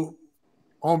 So,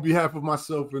 on behalf of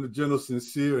myself and the General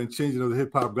Sincere and Changing of the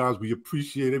Hip Hop Gods, we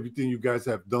appreciate everything you guys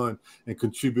have done and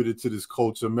contributed to this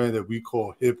culture, man, that we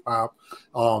call hip hop.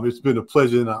 It's been a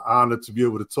pleasure and an honor to be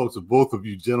able to talk to both of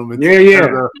you gentlemen. Yeah.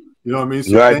 You know what I mean?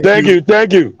 So right. Thank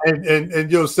you.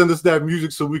 And yo, send us that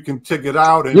music so we can check it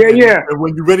out. And, And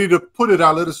when you're ready to put it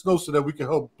out, let us know so that we can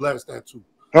help blast that too.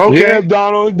 Okay. Yeah,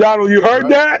 Donald, you heard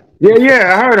that?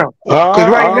 Yeah, I heard him. Because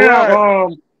right now,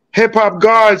 Hip Hop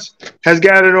Gods has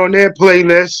got it on their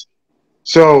playlist,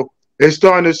 so it's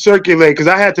starting to circulate. Because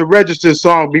I had to register the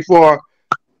song before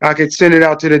I could send it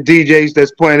out to the DJs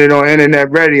that's playing it on internet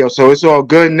radio. So it's all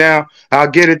good now. I'll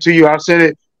get it to you. I'll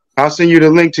send you the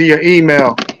link to your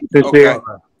email. Okay.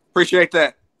 Appreciate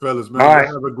that, fellas. Man, all right.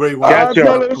 Have a great one.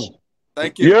 Gotcha.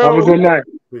 Thank you. Have a good night.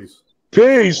 Peace.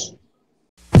 Peace.